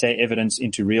make hearsay evidence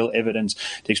into real evidence.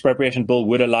 The expropriation bill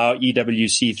would allow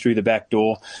EWC through the back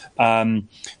door.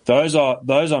 Those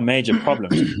are major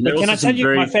problems. But can I tell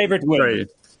you my favorite win?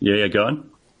 Yeah, go on.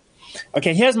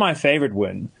 Okay, here's my favorite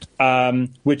win,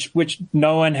 which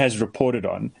no one has reported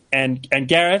on. And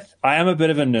Gareth, I am a bit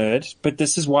of a nerd, but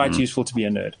this is why it's useful to be a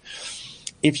nerd.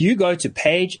 If you go to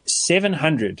page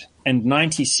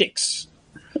 796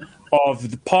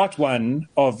 of the part 1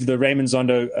 of the Raymond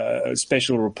Zondo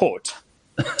special report,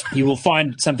 you will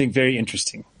find something very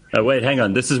interesting. Oh, wait, hang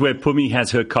on. This is where Pumi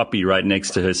has her copy right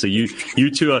next to her. So you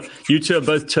two are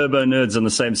both turbo nerds on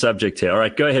the same subject here. All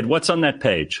right, go ahead. What's on that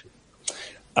page?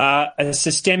 A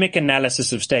systemic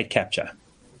analysis of state capture.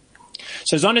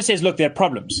 So Zondo says, look, there are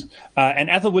problems. And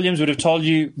Athol Williams would have told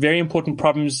you very important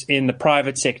problems in the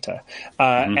private sector.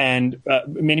 And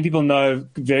many people know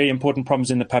very important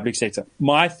problems in the public sector.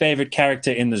 My favorite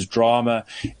character in this drama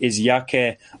is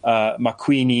Yake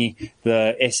Makwini,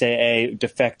 the SAA de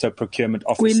facto procurement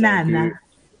officer.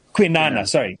 Quinana,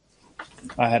 sorry.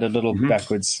 I had a little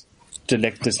backwards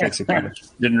dyslexic language.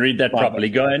 Didn't read that properly.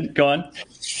 Go on.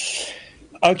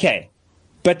 Okay.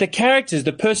 But the characters,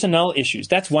 the personnel issues,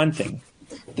 that's one thing.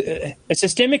 A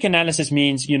systemic analysis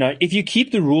means, if you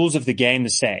keep the rules of the game the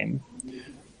same,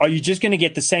 are you just going to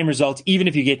get the same results even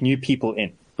if you get new people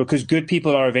in? Because good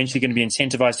people are eventually going to be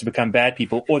incentivized to become bad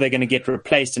people, or they're going to get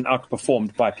replaced and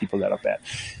outperformed by people that are bad.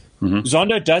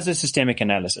 Zondo does a systemic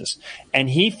analysis, and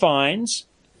he finds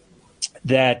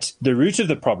that the root of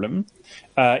the problem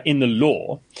in the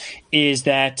law is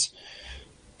that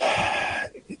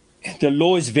the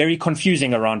law is very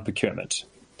confusing around procurement.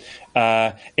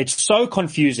 It's so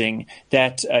confusing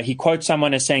that he quotes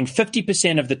someone as saying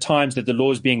 50% of the times that the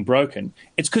law is being broken,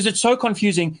 it's because it's so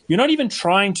confusing. You're not even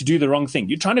trying to do the wrong thing.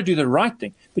 You're trying to do the right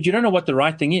thing, but you don't know what the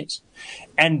right thing is.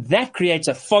 And that creates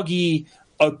a foggy,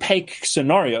 opaque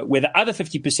scenario where the other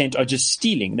 50% are just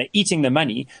stealing. They're eating the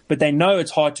money, but they know it's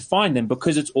hard to find them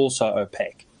because it's also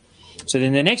opaque. So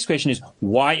then the next question is,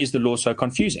 why is the law so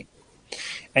confusing?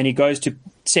 And he goes to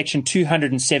section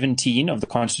 217 of the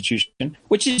Constitution,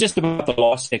 which is just about the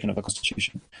last section of the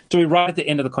Constitution. So we're right at the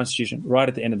end of the Constitution, right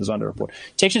at the end of the Zondo report.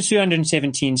 Section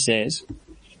 217 says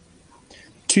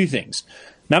two things.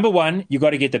 Number one, you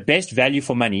got to get the best value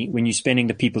for money when you're spending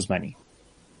the people's money.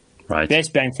 Right.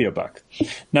 Best bang for your buck.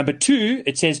 Number two,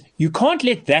 it says you can't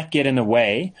let that get in the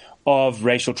way of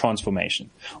racial transformation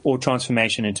or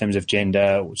transformation in terms of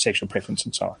gender or sexual preference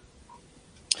and so on.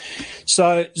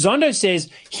 So Zondo says,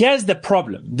 here's the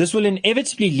problem. This will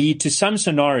inevitably lead to some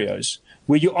scenarios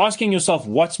where you're asking yourself,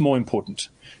 what's more important?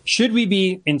 Should we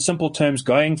be, in simple terms,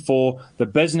 going for the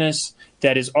business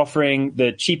that is offering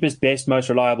the cheapest, best, most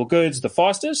reliable goods the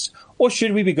fastest? Or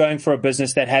should we be going for a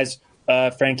business that has,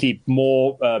 frankly,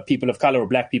 more people of color or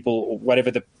black people or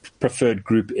whatever the preferred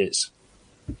group is?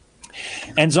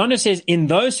 And Zondo says in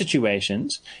those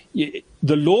situations, the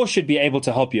law should be able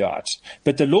to help you out.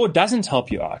 But the law doesn't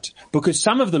help you out because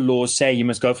some of the laws say you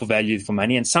must go for value for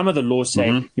money and some of the laws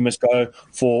say you must go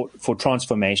for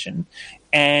transformation.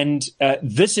 And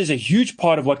this is a huge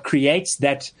part of what creates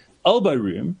that elbow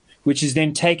room, which is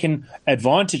then taken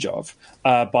advantage of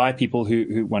by people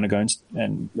who want to go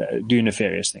and do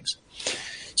nefarious things.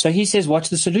 So he says, what's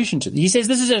the solution to this? He says,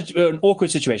 this is an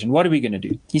awkward situation. What are we going to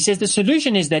do? He says, the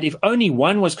solution is that if only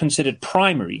one was considered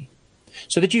primary,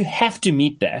 so that you have to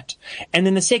meet that, and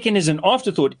then the second is an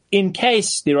afterthought in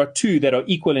case there are two that are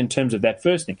equal in terms of that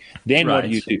first thing, then What do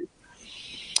you do?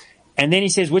 And then he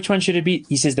says, which one should it be?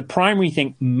 He says, the primary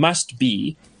thing must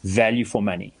be value for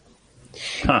money.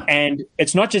 And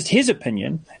it's not just his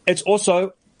opinion, it's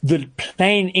also the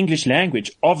plain English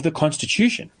language of the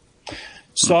Constitution.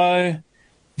 So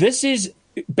this is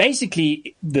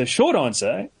basically the short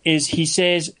answer is he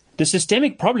says the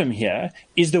systemic problem here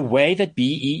is the way that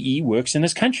BEE works in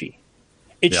this country.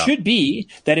 It should be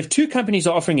that if two companies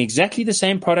are offering exactly the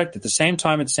same product at the same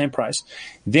time at the same price,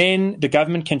 then the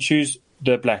government can choose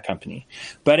the black company.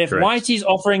 But if Whitey's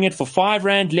offering it for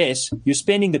R5 less, you're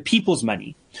spending the people's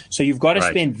money. So you've got to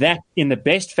spend that in the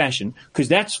best fashion because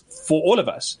that's for all of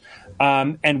us.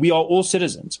 and we are all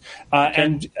citizens,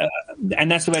 and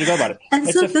that's the way to go about it. And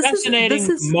it's so a fascinating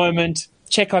moment.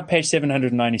 Check out page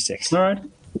 796. All right.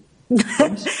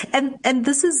 and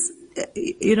this is,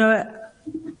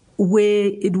 where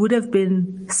it would have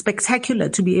been spectacular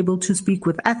to be able to speak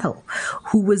with Ethel,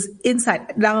 who was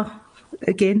inside. Now,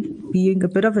 again, being a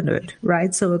bit of a nerd,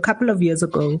 right? So a couple of years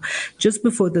ago, just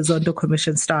before the Zondo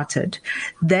Commission started,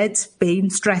 that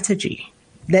Bain strategy,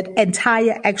 that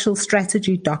entire actual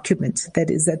strategy document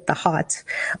that is at the heart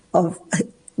of,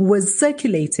 was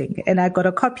circulating, and I got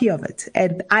a copy of it,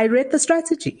 and I read the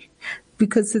strategy.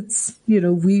 Because it's,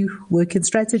 we work in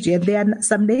strategy, and there are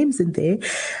some names in there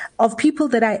of people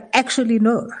that I actually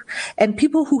know, and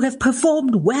people who have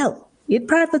performed well in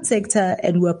private sector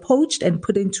and were poached and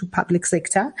put into public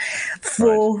sector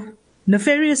for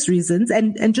nefarious reasons.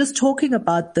 And just talking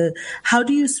about how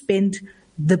do you spend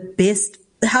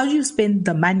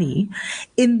the money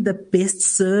in the best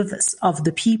service of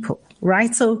the people,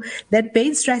 right? So that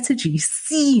Bain strategy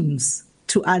seems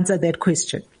to answer that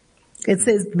question. It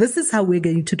says, this is how we're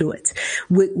going to do it.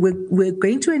 We're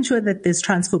going to ensure that there's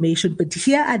transformation, but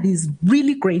here are these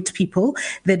really great people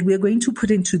that we're going to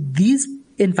put into these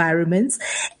environments,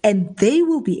 and they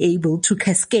will be able to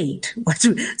cascade.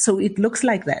 So it looks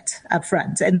like that up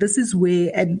front. And this is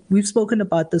where, and we've spoken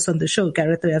about this on the show,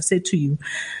 Gareth, I've said to you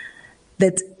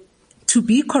that to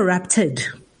be corrupted,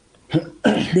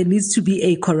 there needs to be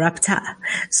a corrupter.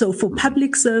 So for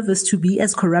public service to be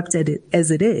as corrupted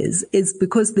as it is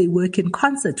because they work in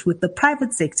concert with the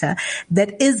private sector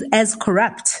that is as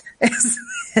corrupt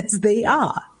as they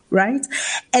are. Right.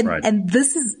 And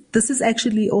this is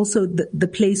actually also the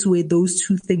place where those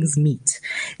two things meet,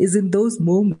 is in those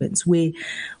moments where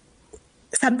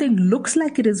something looks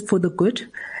like it is for the good,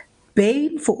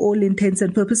 Bain for all intents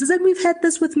and purposes. And we've had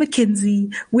this with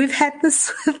McKinsey. We've had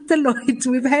this with Deloitte.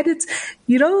 We've had it,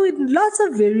 in lots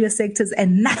of various sectors,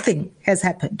 and nothing has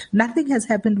happened. Nothing has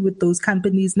happened with those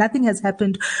companies. Nothing has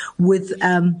happened with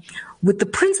the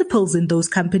principals in those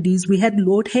companies. We had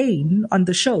Lord Hayne on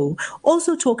the show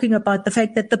also talking about the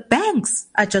fact that the banks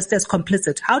are just as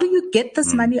complicit. How do you get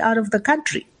this money out of the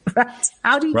country? Right?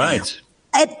 How do you? Right.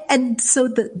 And so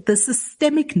the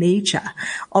systemic nature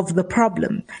of the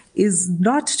problem is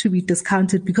not to be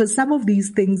discounted, because some of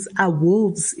these things are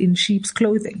wolves in sheep's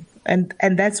clothing. And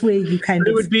that's where you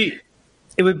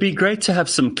It would be great to have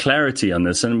some clarity on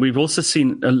this. And we've also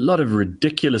seen a lot of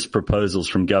ridiculous proposals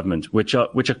from government, which are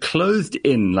clothed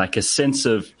in like a sense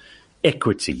of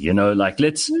equity, like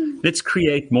let's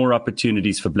create more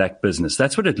opportunities for black business.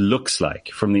 That's what it looks like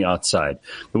from the outside.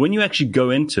 But when you actually go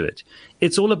into it,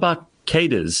 it's all about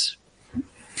cadres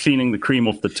cleaning the cream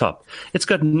off the top. It's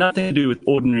got nothing to do with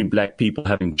ordinary black people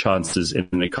having chances in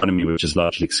an economy which has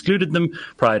largely excluded them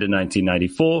prior to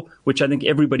 1994, which I think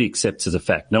everybody accepts as a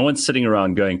fact. No one's sitting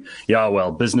around going, yeah,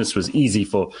 well, business was easy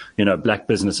for, black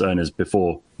business owners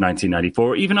before 1994,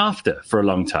 or even after, for a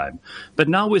long time. But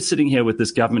now we're sitting here with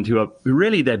this government who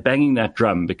really, they're banging that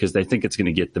drum because they think it's going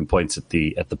to get them points at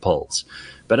the polls.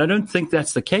 But I don't think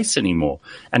that's the case anymore.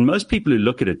 And most people who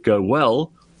look at it go,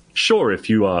 well, sure, if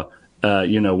you are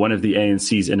one of the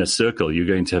ANC's inner circle, you're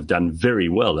going to have done very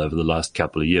well over the last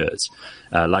couple of years,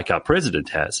 like our president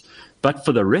has. But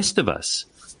for the rest of us,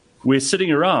 we're sitting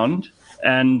around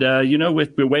and,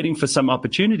 we're waiting for some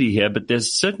opportunity here, but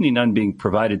there's certainly none being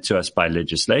provided to us by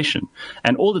legislation.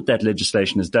 And all that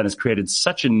legislation has done is created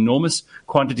such enormous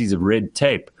quantities of red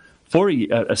tape for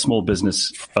a small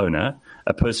business owner,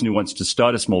 a person who wants to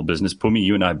start a small business. Pumi,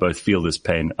 you and I both feel this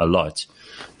pain a lot,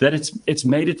 that it's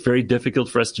made it very difficult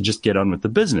for us to just get on with the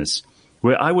business,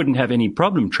 where I wouldn't have any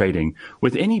problem trading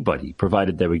with anybody,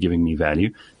 provided they were giving me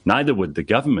value. Neither would the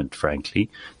government, frankly.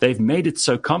 They've made it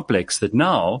so complex that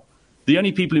now the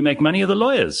only people who make money are the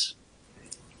lawyers.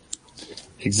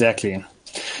 Exactly.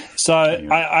 So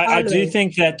I do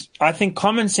think I think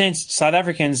common sense South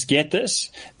Africans get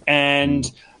this, and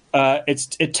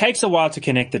it takes a while to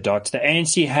connect the dots. The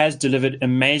ANC has delivered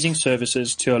amazing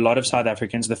services to a lot of South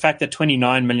Africans. The fact that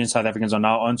 29 million South Africans are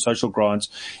now on social grants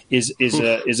is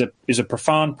a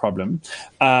profound problem,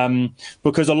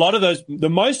 because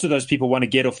most of those people want to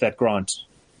get off that grant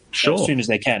as soon as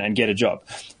they can and get a job.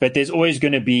 But there's always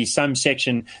going to be some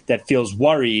section that feels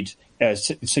worried.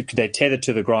 So they're tethered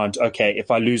to the grant. Okay,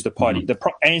 if I lose the party, the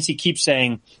ANC keeps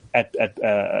saying at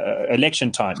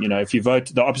election time, if you vote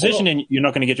the opposition, and you're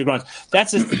not going to get your grants.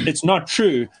 It's not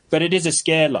true, but it is a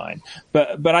scare line.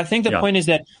 But I think the point is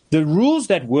that the rules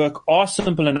that work are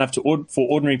simple enough for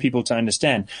ordinary people to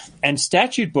understand, and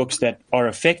statute books that are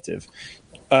effective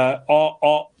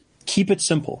are keep it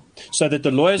simple so that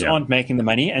the lawyers aren't making the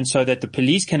money, and so that the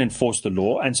police can enforce the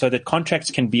law, and so that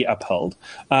contracts can be upheld.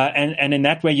 And in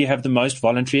that way, you have the most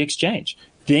voluntary exchange.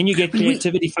 Then you get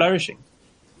creativity flourishing.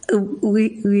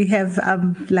 We have,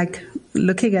 like,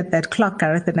 looking at that clock,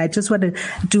 Gareth, and I just want to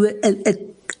do a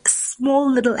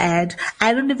small little ad.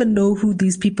 I don't even know who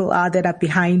these people are that are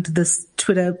behind this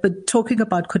Twitter, but talking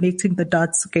about connecting the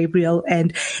dots, Gabriel,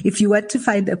 and if you want to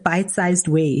find a bite-sized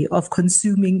way of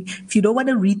consuming, if you don't want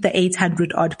to read the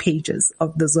 800 odd pages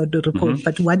of the Zondo report,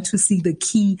 but want to see the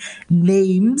key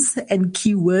names and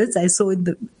keywords, I saw in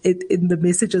the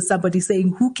messages somebody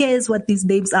saying, who cares what these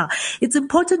names are? It's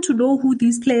important to know who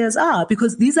these players are,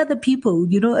 because these are the people,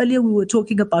 earlier we were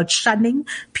talking about shunning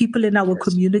people in our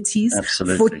communities.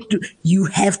 Absolutely. You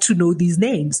have to know these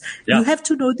names. Yeah. You have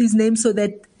to know these names so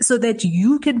that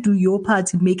you can do your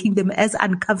part in making them as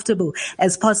uncomfortable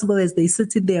as possible as they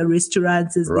sit in their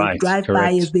restaurants, as they drive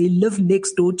by, as they live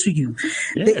next door to you.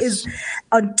 Yes. There is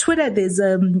on Twitter. There's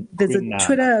a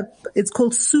Twitter. It's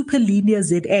called Superlinear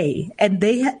ZA, and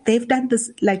they've done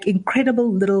this like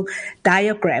incredible little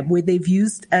diagram where they've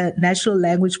used natural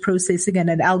language processing and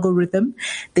an algorithm.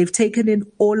 They've taken in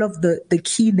all of the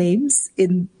key names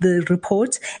in the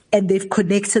report, and they've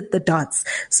connected the dots.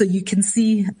 So you can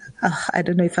see, I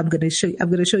don't know if I'm going to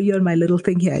show you on my little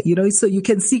thing here, so you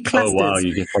can see clusters. Oh,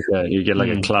 wow. You get like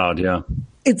a cloud. Yeah.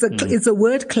 It's a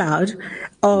word cloud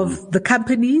of the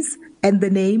companies and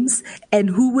the names and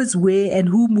who was where and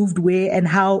who moved where and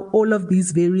how all of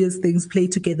these various things play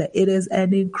together. It is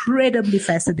an incredibly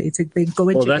fascinating thing. Go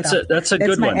and check it out. That's a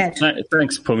good one.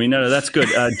 Thanks, Pumi. No, that's good.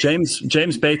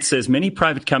 James Bates says many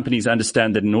private companies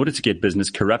understand that in order to get business,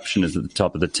 corruption is at the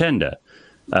top of the tender.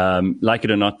 Like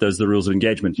it or not, those are the rules of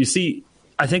engagement. You see,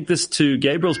 I think this, to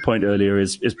Gabriel's point earlier,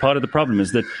 is part of the problem,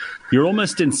 is that you're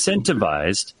almost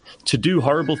incentivized to do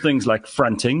horrible things like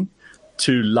fronting,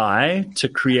 to lie, to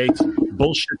create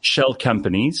bullshit shell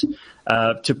companies,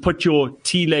 to put your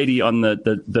tea lady on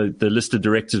the list of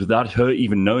directors without her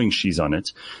even knowing she's on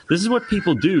it. This is what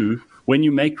people do when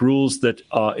you make rules that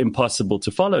are impossible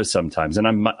to follow sometimes. And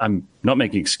I'm not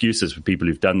making excuses for people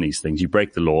who've done these things. You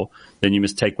break the law, then you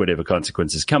must take whatever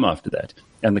consequences come after that.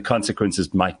 And the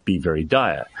consequences might be very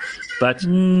dire. But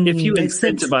if you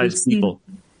incentivize people...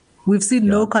 We've seen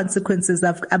no consequences.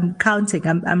 I'm counting.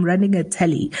 I'm running a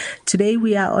tally. Today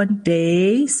we are on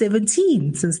day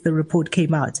 17 since the report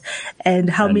came out. And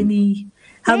how many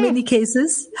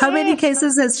cases? How many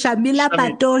cases has Shamila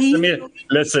Patohi?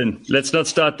 Listen, let's not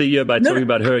start the year by talking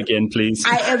about her again, please.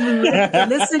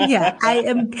 Listen here.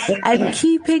 I'm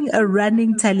keeping a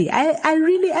running tally. I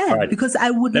really am, because I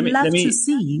would love to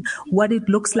see what it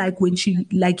looks like when she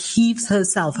heaves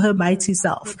herself, her mighty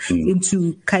self,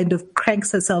 into kind of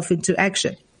cranks herself into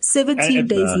action. 17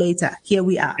 days later, here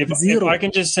we are. Zero. If I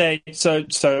can just say, so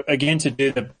again, to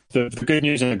do the good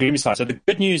news and the gloomy side. So the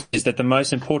good news is that the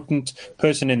most important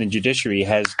person in the judiciary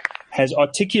has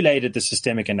articulated the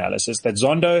systemic analysis, that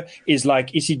Zondo is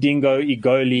like Isidingo,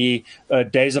 Igoli,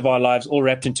 Days of Our Lives, all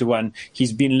wrapped into one.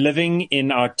 He's been living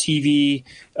in our TV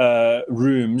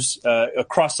rooms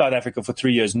across South Africa for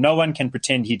 3 years. No one can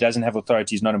pretend he doesn't have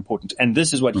authority. He's not important. And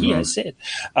this is what he has said.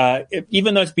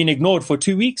 Even though it's been ignored for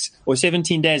 2 weeks or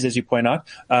 17 days, as you point out,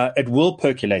 it will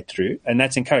percolate through, and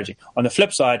that's encouraging. On the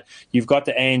flip side, you've got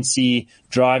the ANC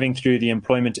driving through the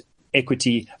Employment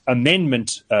Equity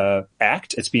Amendment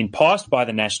Act. It's been passed by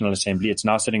the National Assembly. It's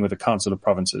now sitting with the Council of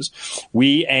Provinces.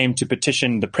 We aim to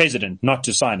petition the president not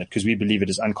to sign it because we believe it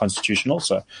is unconstitutional.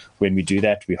 So when we do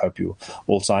that, we hope you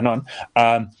all sign on.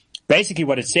 Basically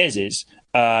what it says is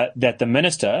that the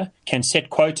minister can set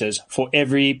quotas for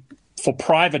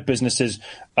private businesses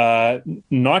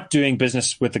not doing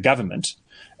business with the government.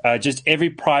 Just every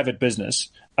private business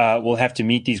will have to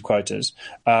meet these quotas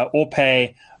or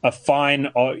pay a fine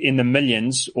in the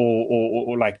millions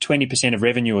or like 20% of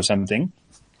revenue or something,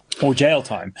 or jail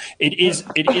time. It is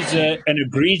an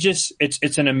egregious,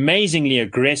 it's an amazingly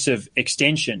aggressive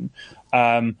extension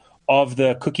of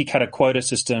the cookie cutter quota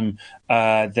system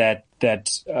that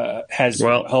has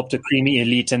helped a creamy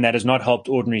elite and that has not helped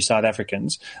ordinary South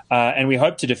Africans. And we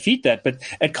hope to defeat that. But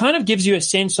it kind of gives you a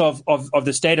sense of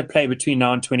the state of play between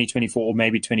now and 2024 or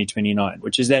maybe 2029,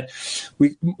 which is that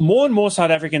more and more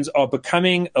South Africans are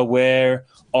becoming aware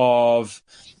of,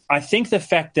 I think, the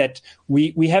fact that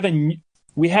we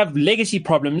have legacy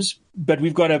problems, but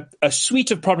we've got a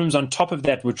suite of problems on top of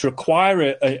that which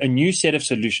require a new set of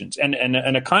solutions and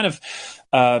a kind of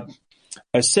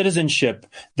a citizenship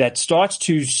that starts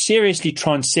to seriously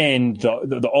transcend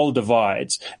the old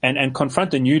divides and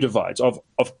confront the new divides of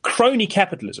crony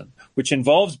capitalism, which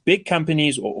involves big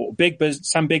companies or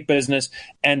some big business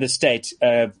and the state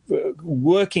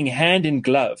working hand in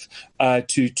glove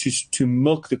to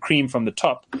milk the cream from the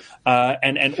top,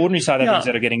 and ordinary South Africans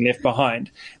that are getting left behind.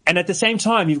 And at the same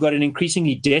time, you've got an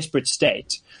increasingly desperate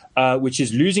state, which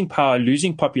is losing power,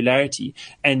 losing popularity,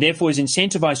 and therefore is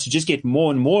incentivized to just get more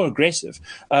and more aggressive,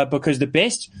 because the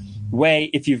best way,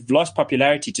 if you've lost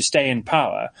popularity, to stay in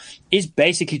power is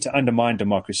basically to undermine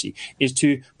democracy, is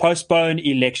to postpone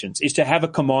elections, is to have a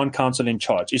command council in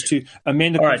charge, is to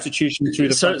amend the constitution through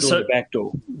the front door, the back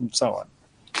door, and so on.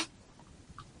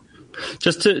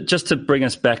 Just to bring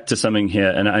us back to something here,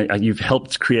 and you've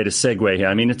helped create a segue here.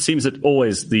 I mean, it seems that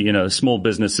always the small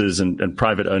businesses and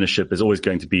private ownership is always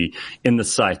going to be in the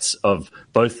sights of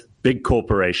both big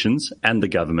corporations and the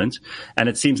government, and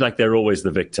it seems like they're always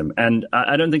the victim. And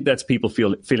I don't think that's people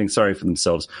feeling sorry for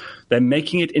themselves. They're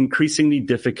making it increasingly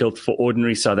difficult for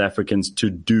ordinary South Africans to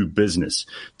do business,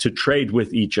 to trade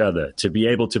with each other, to be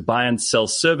able to buy and sell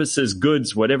services,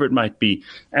 goods, whatever it might be.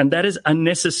 And that is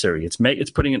unnecessary. It's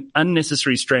putting an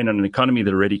unnecessary strain on an economy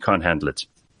that already can't handle it.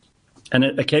 And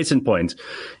a case in point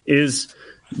is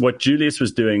what Julius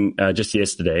was doing just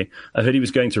yesterday. I heard he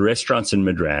was going to restaurants in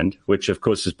Midrand, which of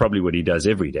course is probably what he does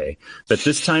every day. But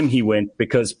this time he went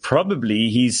because probably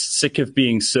he's sick of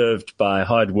being served by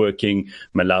hardworking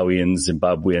Malawians,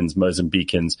 Zimbabweans,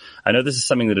 Mozambicans. I know this is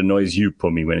something that annoys you,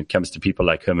 Pumi, when it comes to people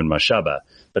like Herman Mashaba,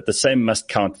 but the same must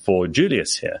count for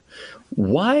Julius here.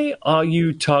 Why are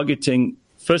you targeting,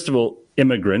 first of all,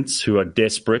 immigrants who are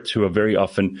desperate, who are very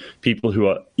often people who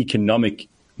are economic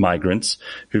migrants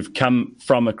who've come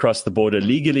from across the border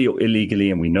legally or illegally,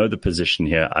 and we know the position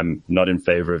here. I'm not in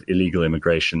favor of illegal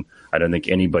immigration. I don't think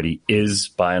anybody is,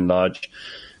 by and large.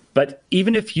 But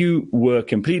even if you were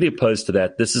completely opposed to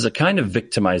that, this is a kind of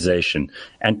victimization.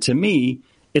 And to me,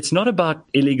 it's not about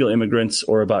illegal immigrants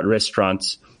or about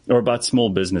restaurants or about small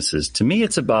businesses. To me,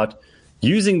 it's about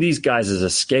using these guys as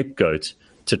a scapegoat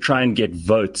to try and get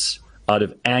votes out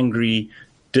of angry,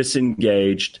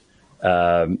 disengaged,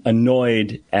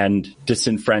 annoyed and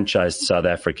disenfranchised South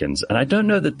Africans. And I don't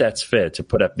know that that's fair to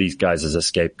put up these guys as a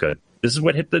scapegoat. This is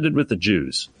what Hitler did with the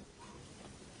Jews.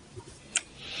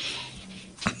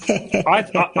 I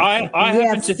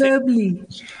happen to think...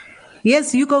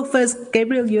 Yes, you go first,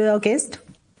 Gabriel, you're our guest.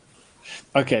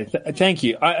 Okay, thank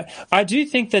you. I do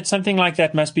think that something like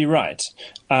that must be right.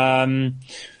 In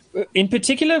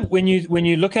particular, when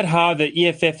you look at how the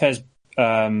EFF has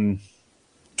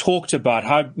talked about,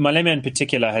 how Malema in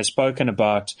particular has spoken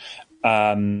about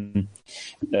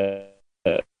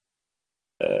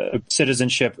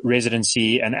citizenship,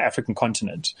 residency, and African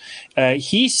continent.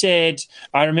 He said,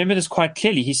 I remember this quite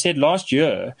clearly, he said last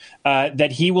year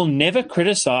that he will never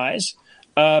criticize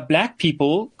black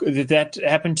people that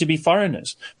happen to be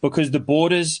foreigners, because the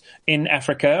borders in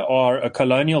Africa are a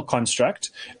colonial construct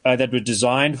that were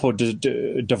designed for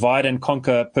divide and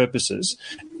conquer purposes,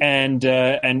 and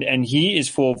he is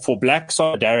for black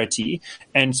solidarity,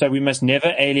 and so we must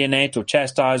never alienate or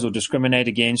chastise or discriminate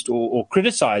against or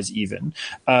criticize even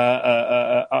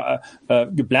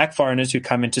black foreigners who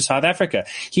come into South Africa.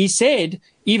 He said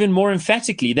even more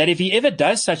emphatically that if he ever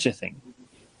does such a thing,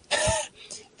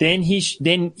 then he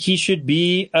should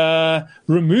be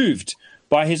removed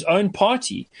by his own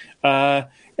party.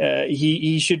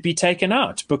 He should be taken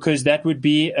out, because that would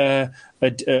be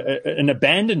an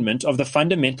abandonment of the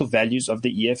fundamental values of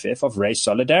the EFF of race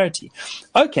solidarity.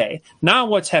 Okay, now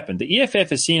what's happened? The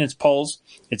EFF has seen its polls.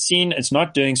 It's seen it's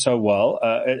not doing so well.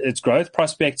 Its growth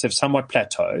prospects have somewhat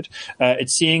plateaued.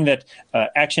 It's seeing that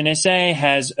Action SA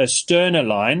has a sterner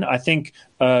line. I think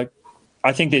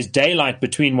there's daylight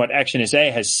between what Action SA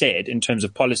has said in terms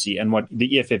of policy and what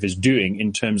the EFF is doing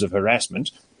in terms of harassment,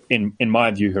 in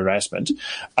my view, harassment.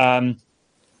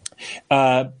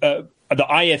 The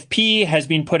IFP has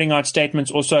been putting out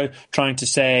statements also trying to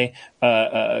say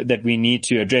that we need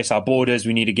to address our borders,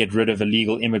 we need to get rid of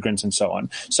illegal immigrants and so on.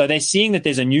 So they're seeing that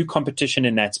there's a new competition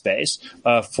in that space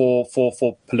for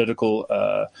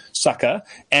political succor,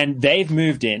 and they've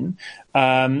moved in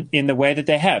the way that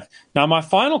they have. Now, my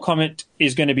final comment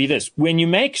is going to be this. When you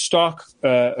make stark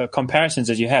comparisons,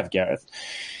 as you have, Gareth,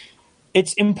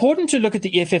 it's important to look at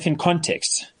the EFF in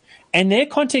context. And their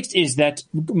context is that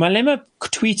Malema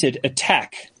tweeted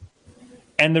attack,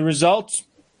 and the result,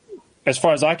 as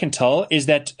far as I can tell, is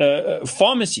that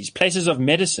pharmacies, places of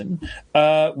medicine,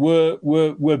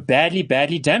 were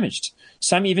badly damaged.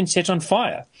 Some even set on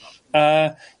fire.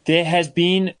 There has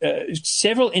been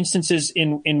several instances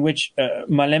in which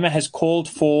Malema has called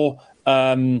for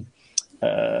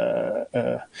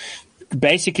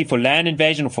basically for land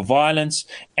invasion or for violence.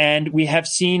 And we have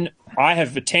seen, I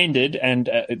have attended, and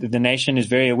the nation is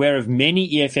very aware of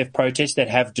many EFF protests that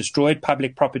have destroyed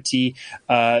public property,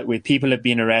 where people have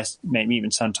been harassed, maybe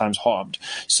even sometimes harmed.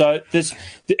 So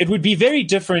it would be very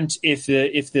different if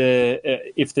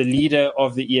the leader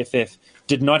of the EFF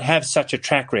did not have such a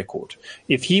track record.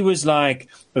 If he was like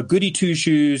a goody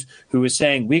two-shoes who was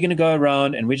saying, we're going to go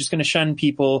around and we're just going to shun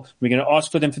people, we're going to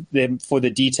ask for them for the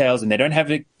details, and they don't have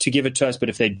to give it to us, but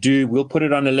if they do, we'll put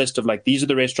it on a list of like, these are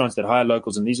the restaurants that hire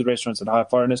locals and these are the restaurants that hire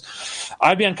foreigners.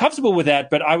 I'd be uncomfortable with that,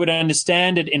 but I would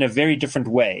understand it in a very different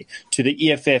way to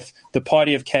the EFF, the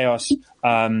party of chaos,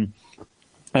 going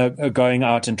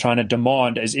out and trying to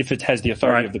demand as if it has the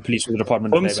authority of the police or the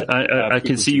Department of Labor. I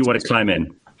can see you want to climb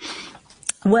in.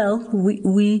 Well,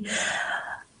 we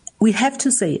have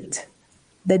to say it,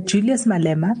 that Julius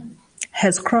Malema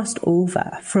has crossed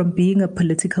over from being a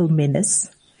political menace,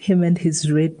 him and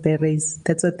his red berets,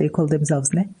 that's what they call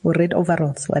themselves, or red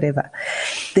overalls, whatever.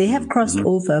 They have crossed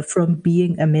over from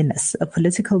being a menace, a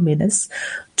political menace,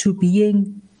 to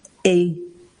being a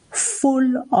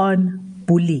full-on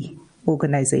bully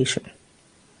organization.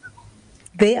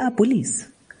 They are bullies.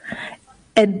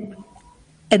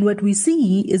 And what we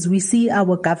see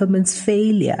our government's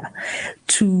failure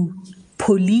to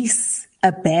police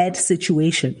a bad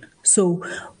situation. So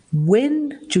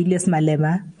when Julius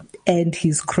Malema and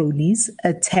his cronies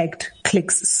attacked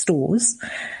Clicks stores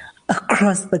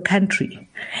across the country,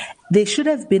 there should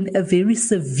have been a very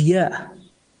severe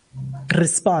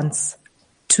response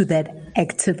to that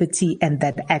activity and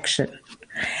that action.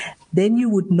 Then you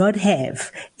would not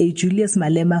have a Julius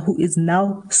Malema who is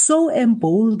now so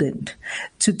emboldened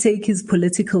to take his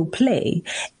political play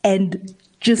and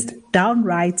just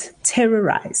downright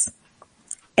terrorize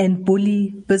and bully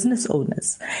business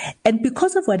owners. And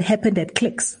because of what happened at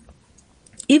Clicks,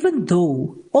 even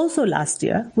though also last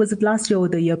year, was it last year or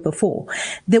the year before,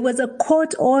 there was a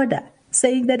court order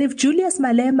saying that if Julius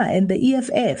Malema and the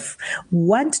EFF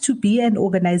want to be an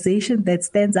organization that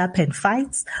stands up and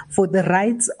fights for the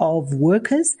rights of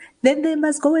workers, then they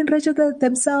must go and register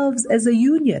themselves as a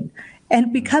union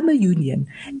and become a union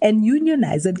and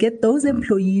unionize and get those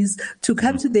employees to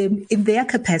come to them in their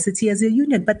capacity as a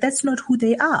union. But that's not who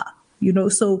they are.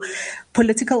 So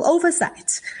political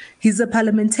oversight. He's a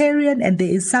parliamentarian and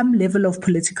there is some level of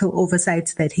political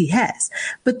oversight that he has.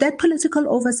 But that political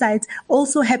oversight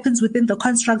also happens within the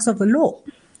constructs of the law.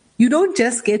 You don't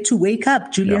just get to wake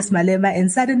up, Julius Malema,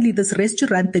 and suddenly this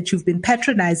restaurant that you've been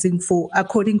patronizing for,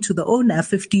 according to the owner,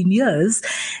 15 years,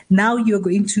 now you're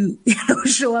going to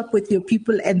show up with your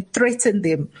people and threaten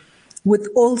them with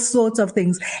all sorts of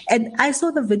things. And I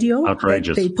saw the video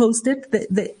that they posted,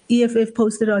 the EFF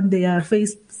posted on their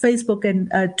Facebook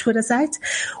and Twitter sites,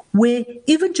 where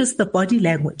even just the body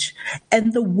language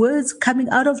and the words coming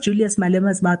out of Julius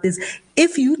Malema's mouth is,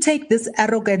 if you take this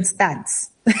arrogant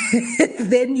stance,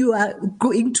 then you are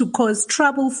going to cause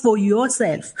trouble for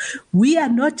yourself. We are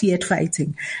not yet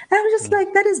fighting. And I was just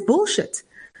like, that is bullshit.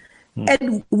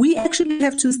 And we actually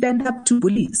have to stand up to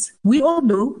bullies. We all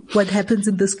know what happens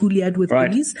in the schoolyard with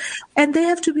bullies, and they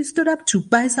have to be stood up to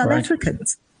by South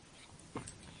Africans.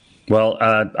 Well,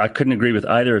 I couldn't agree with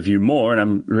either of you more, and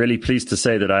I'm really pleased to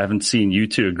say that I haven't seen you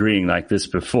two agreeing like this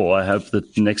before. I hope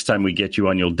that next time we get you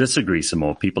on, you'll disagree some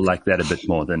more. People like that a bit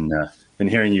more than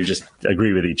hearing you just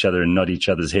agree with each other and nod each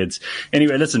other's heads.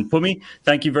 Anyway, listen, Pumi,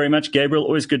 thank you very much. Gabriel,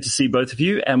 always good to see both of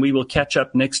you. And we will catch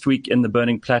up next week in the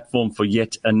Burning Platform for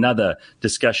yet another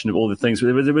discussion of all the things.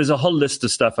 There was a whole list of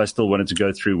stuff I still wanted to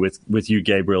go through with you,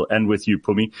 Gabriel, and with you,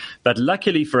 Pumi. But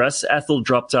luckily for us, Athol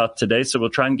dropped out today, so we'll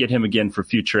try and get him again for a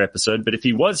future episode. But if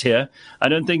he was here, I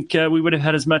don't think we would have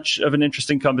had as much of an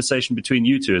interesting conversation between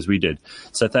you two as we did.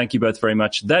 So thank you both very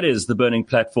much. That is the Burning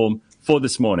Platform for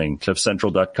this morning.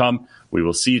 CliffCentral.com. We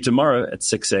will see you tomorrow at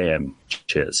 6 a.m.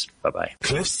 Cheers. Bye-bye.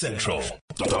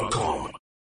 CliffCentral.com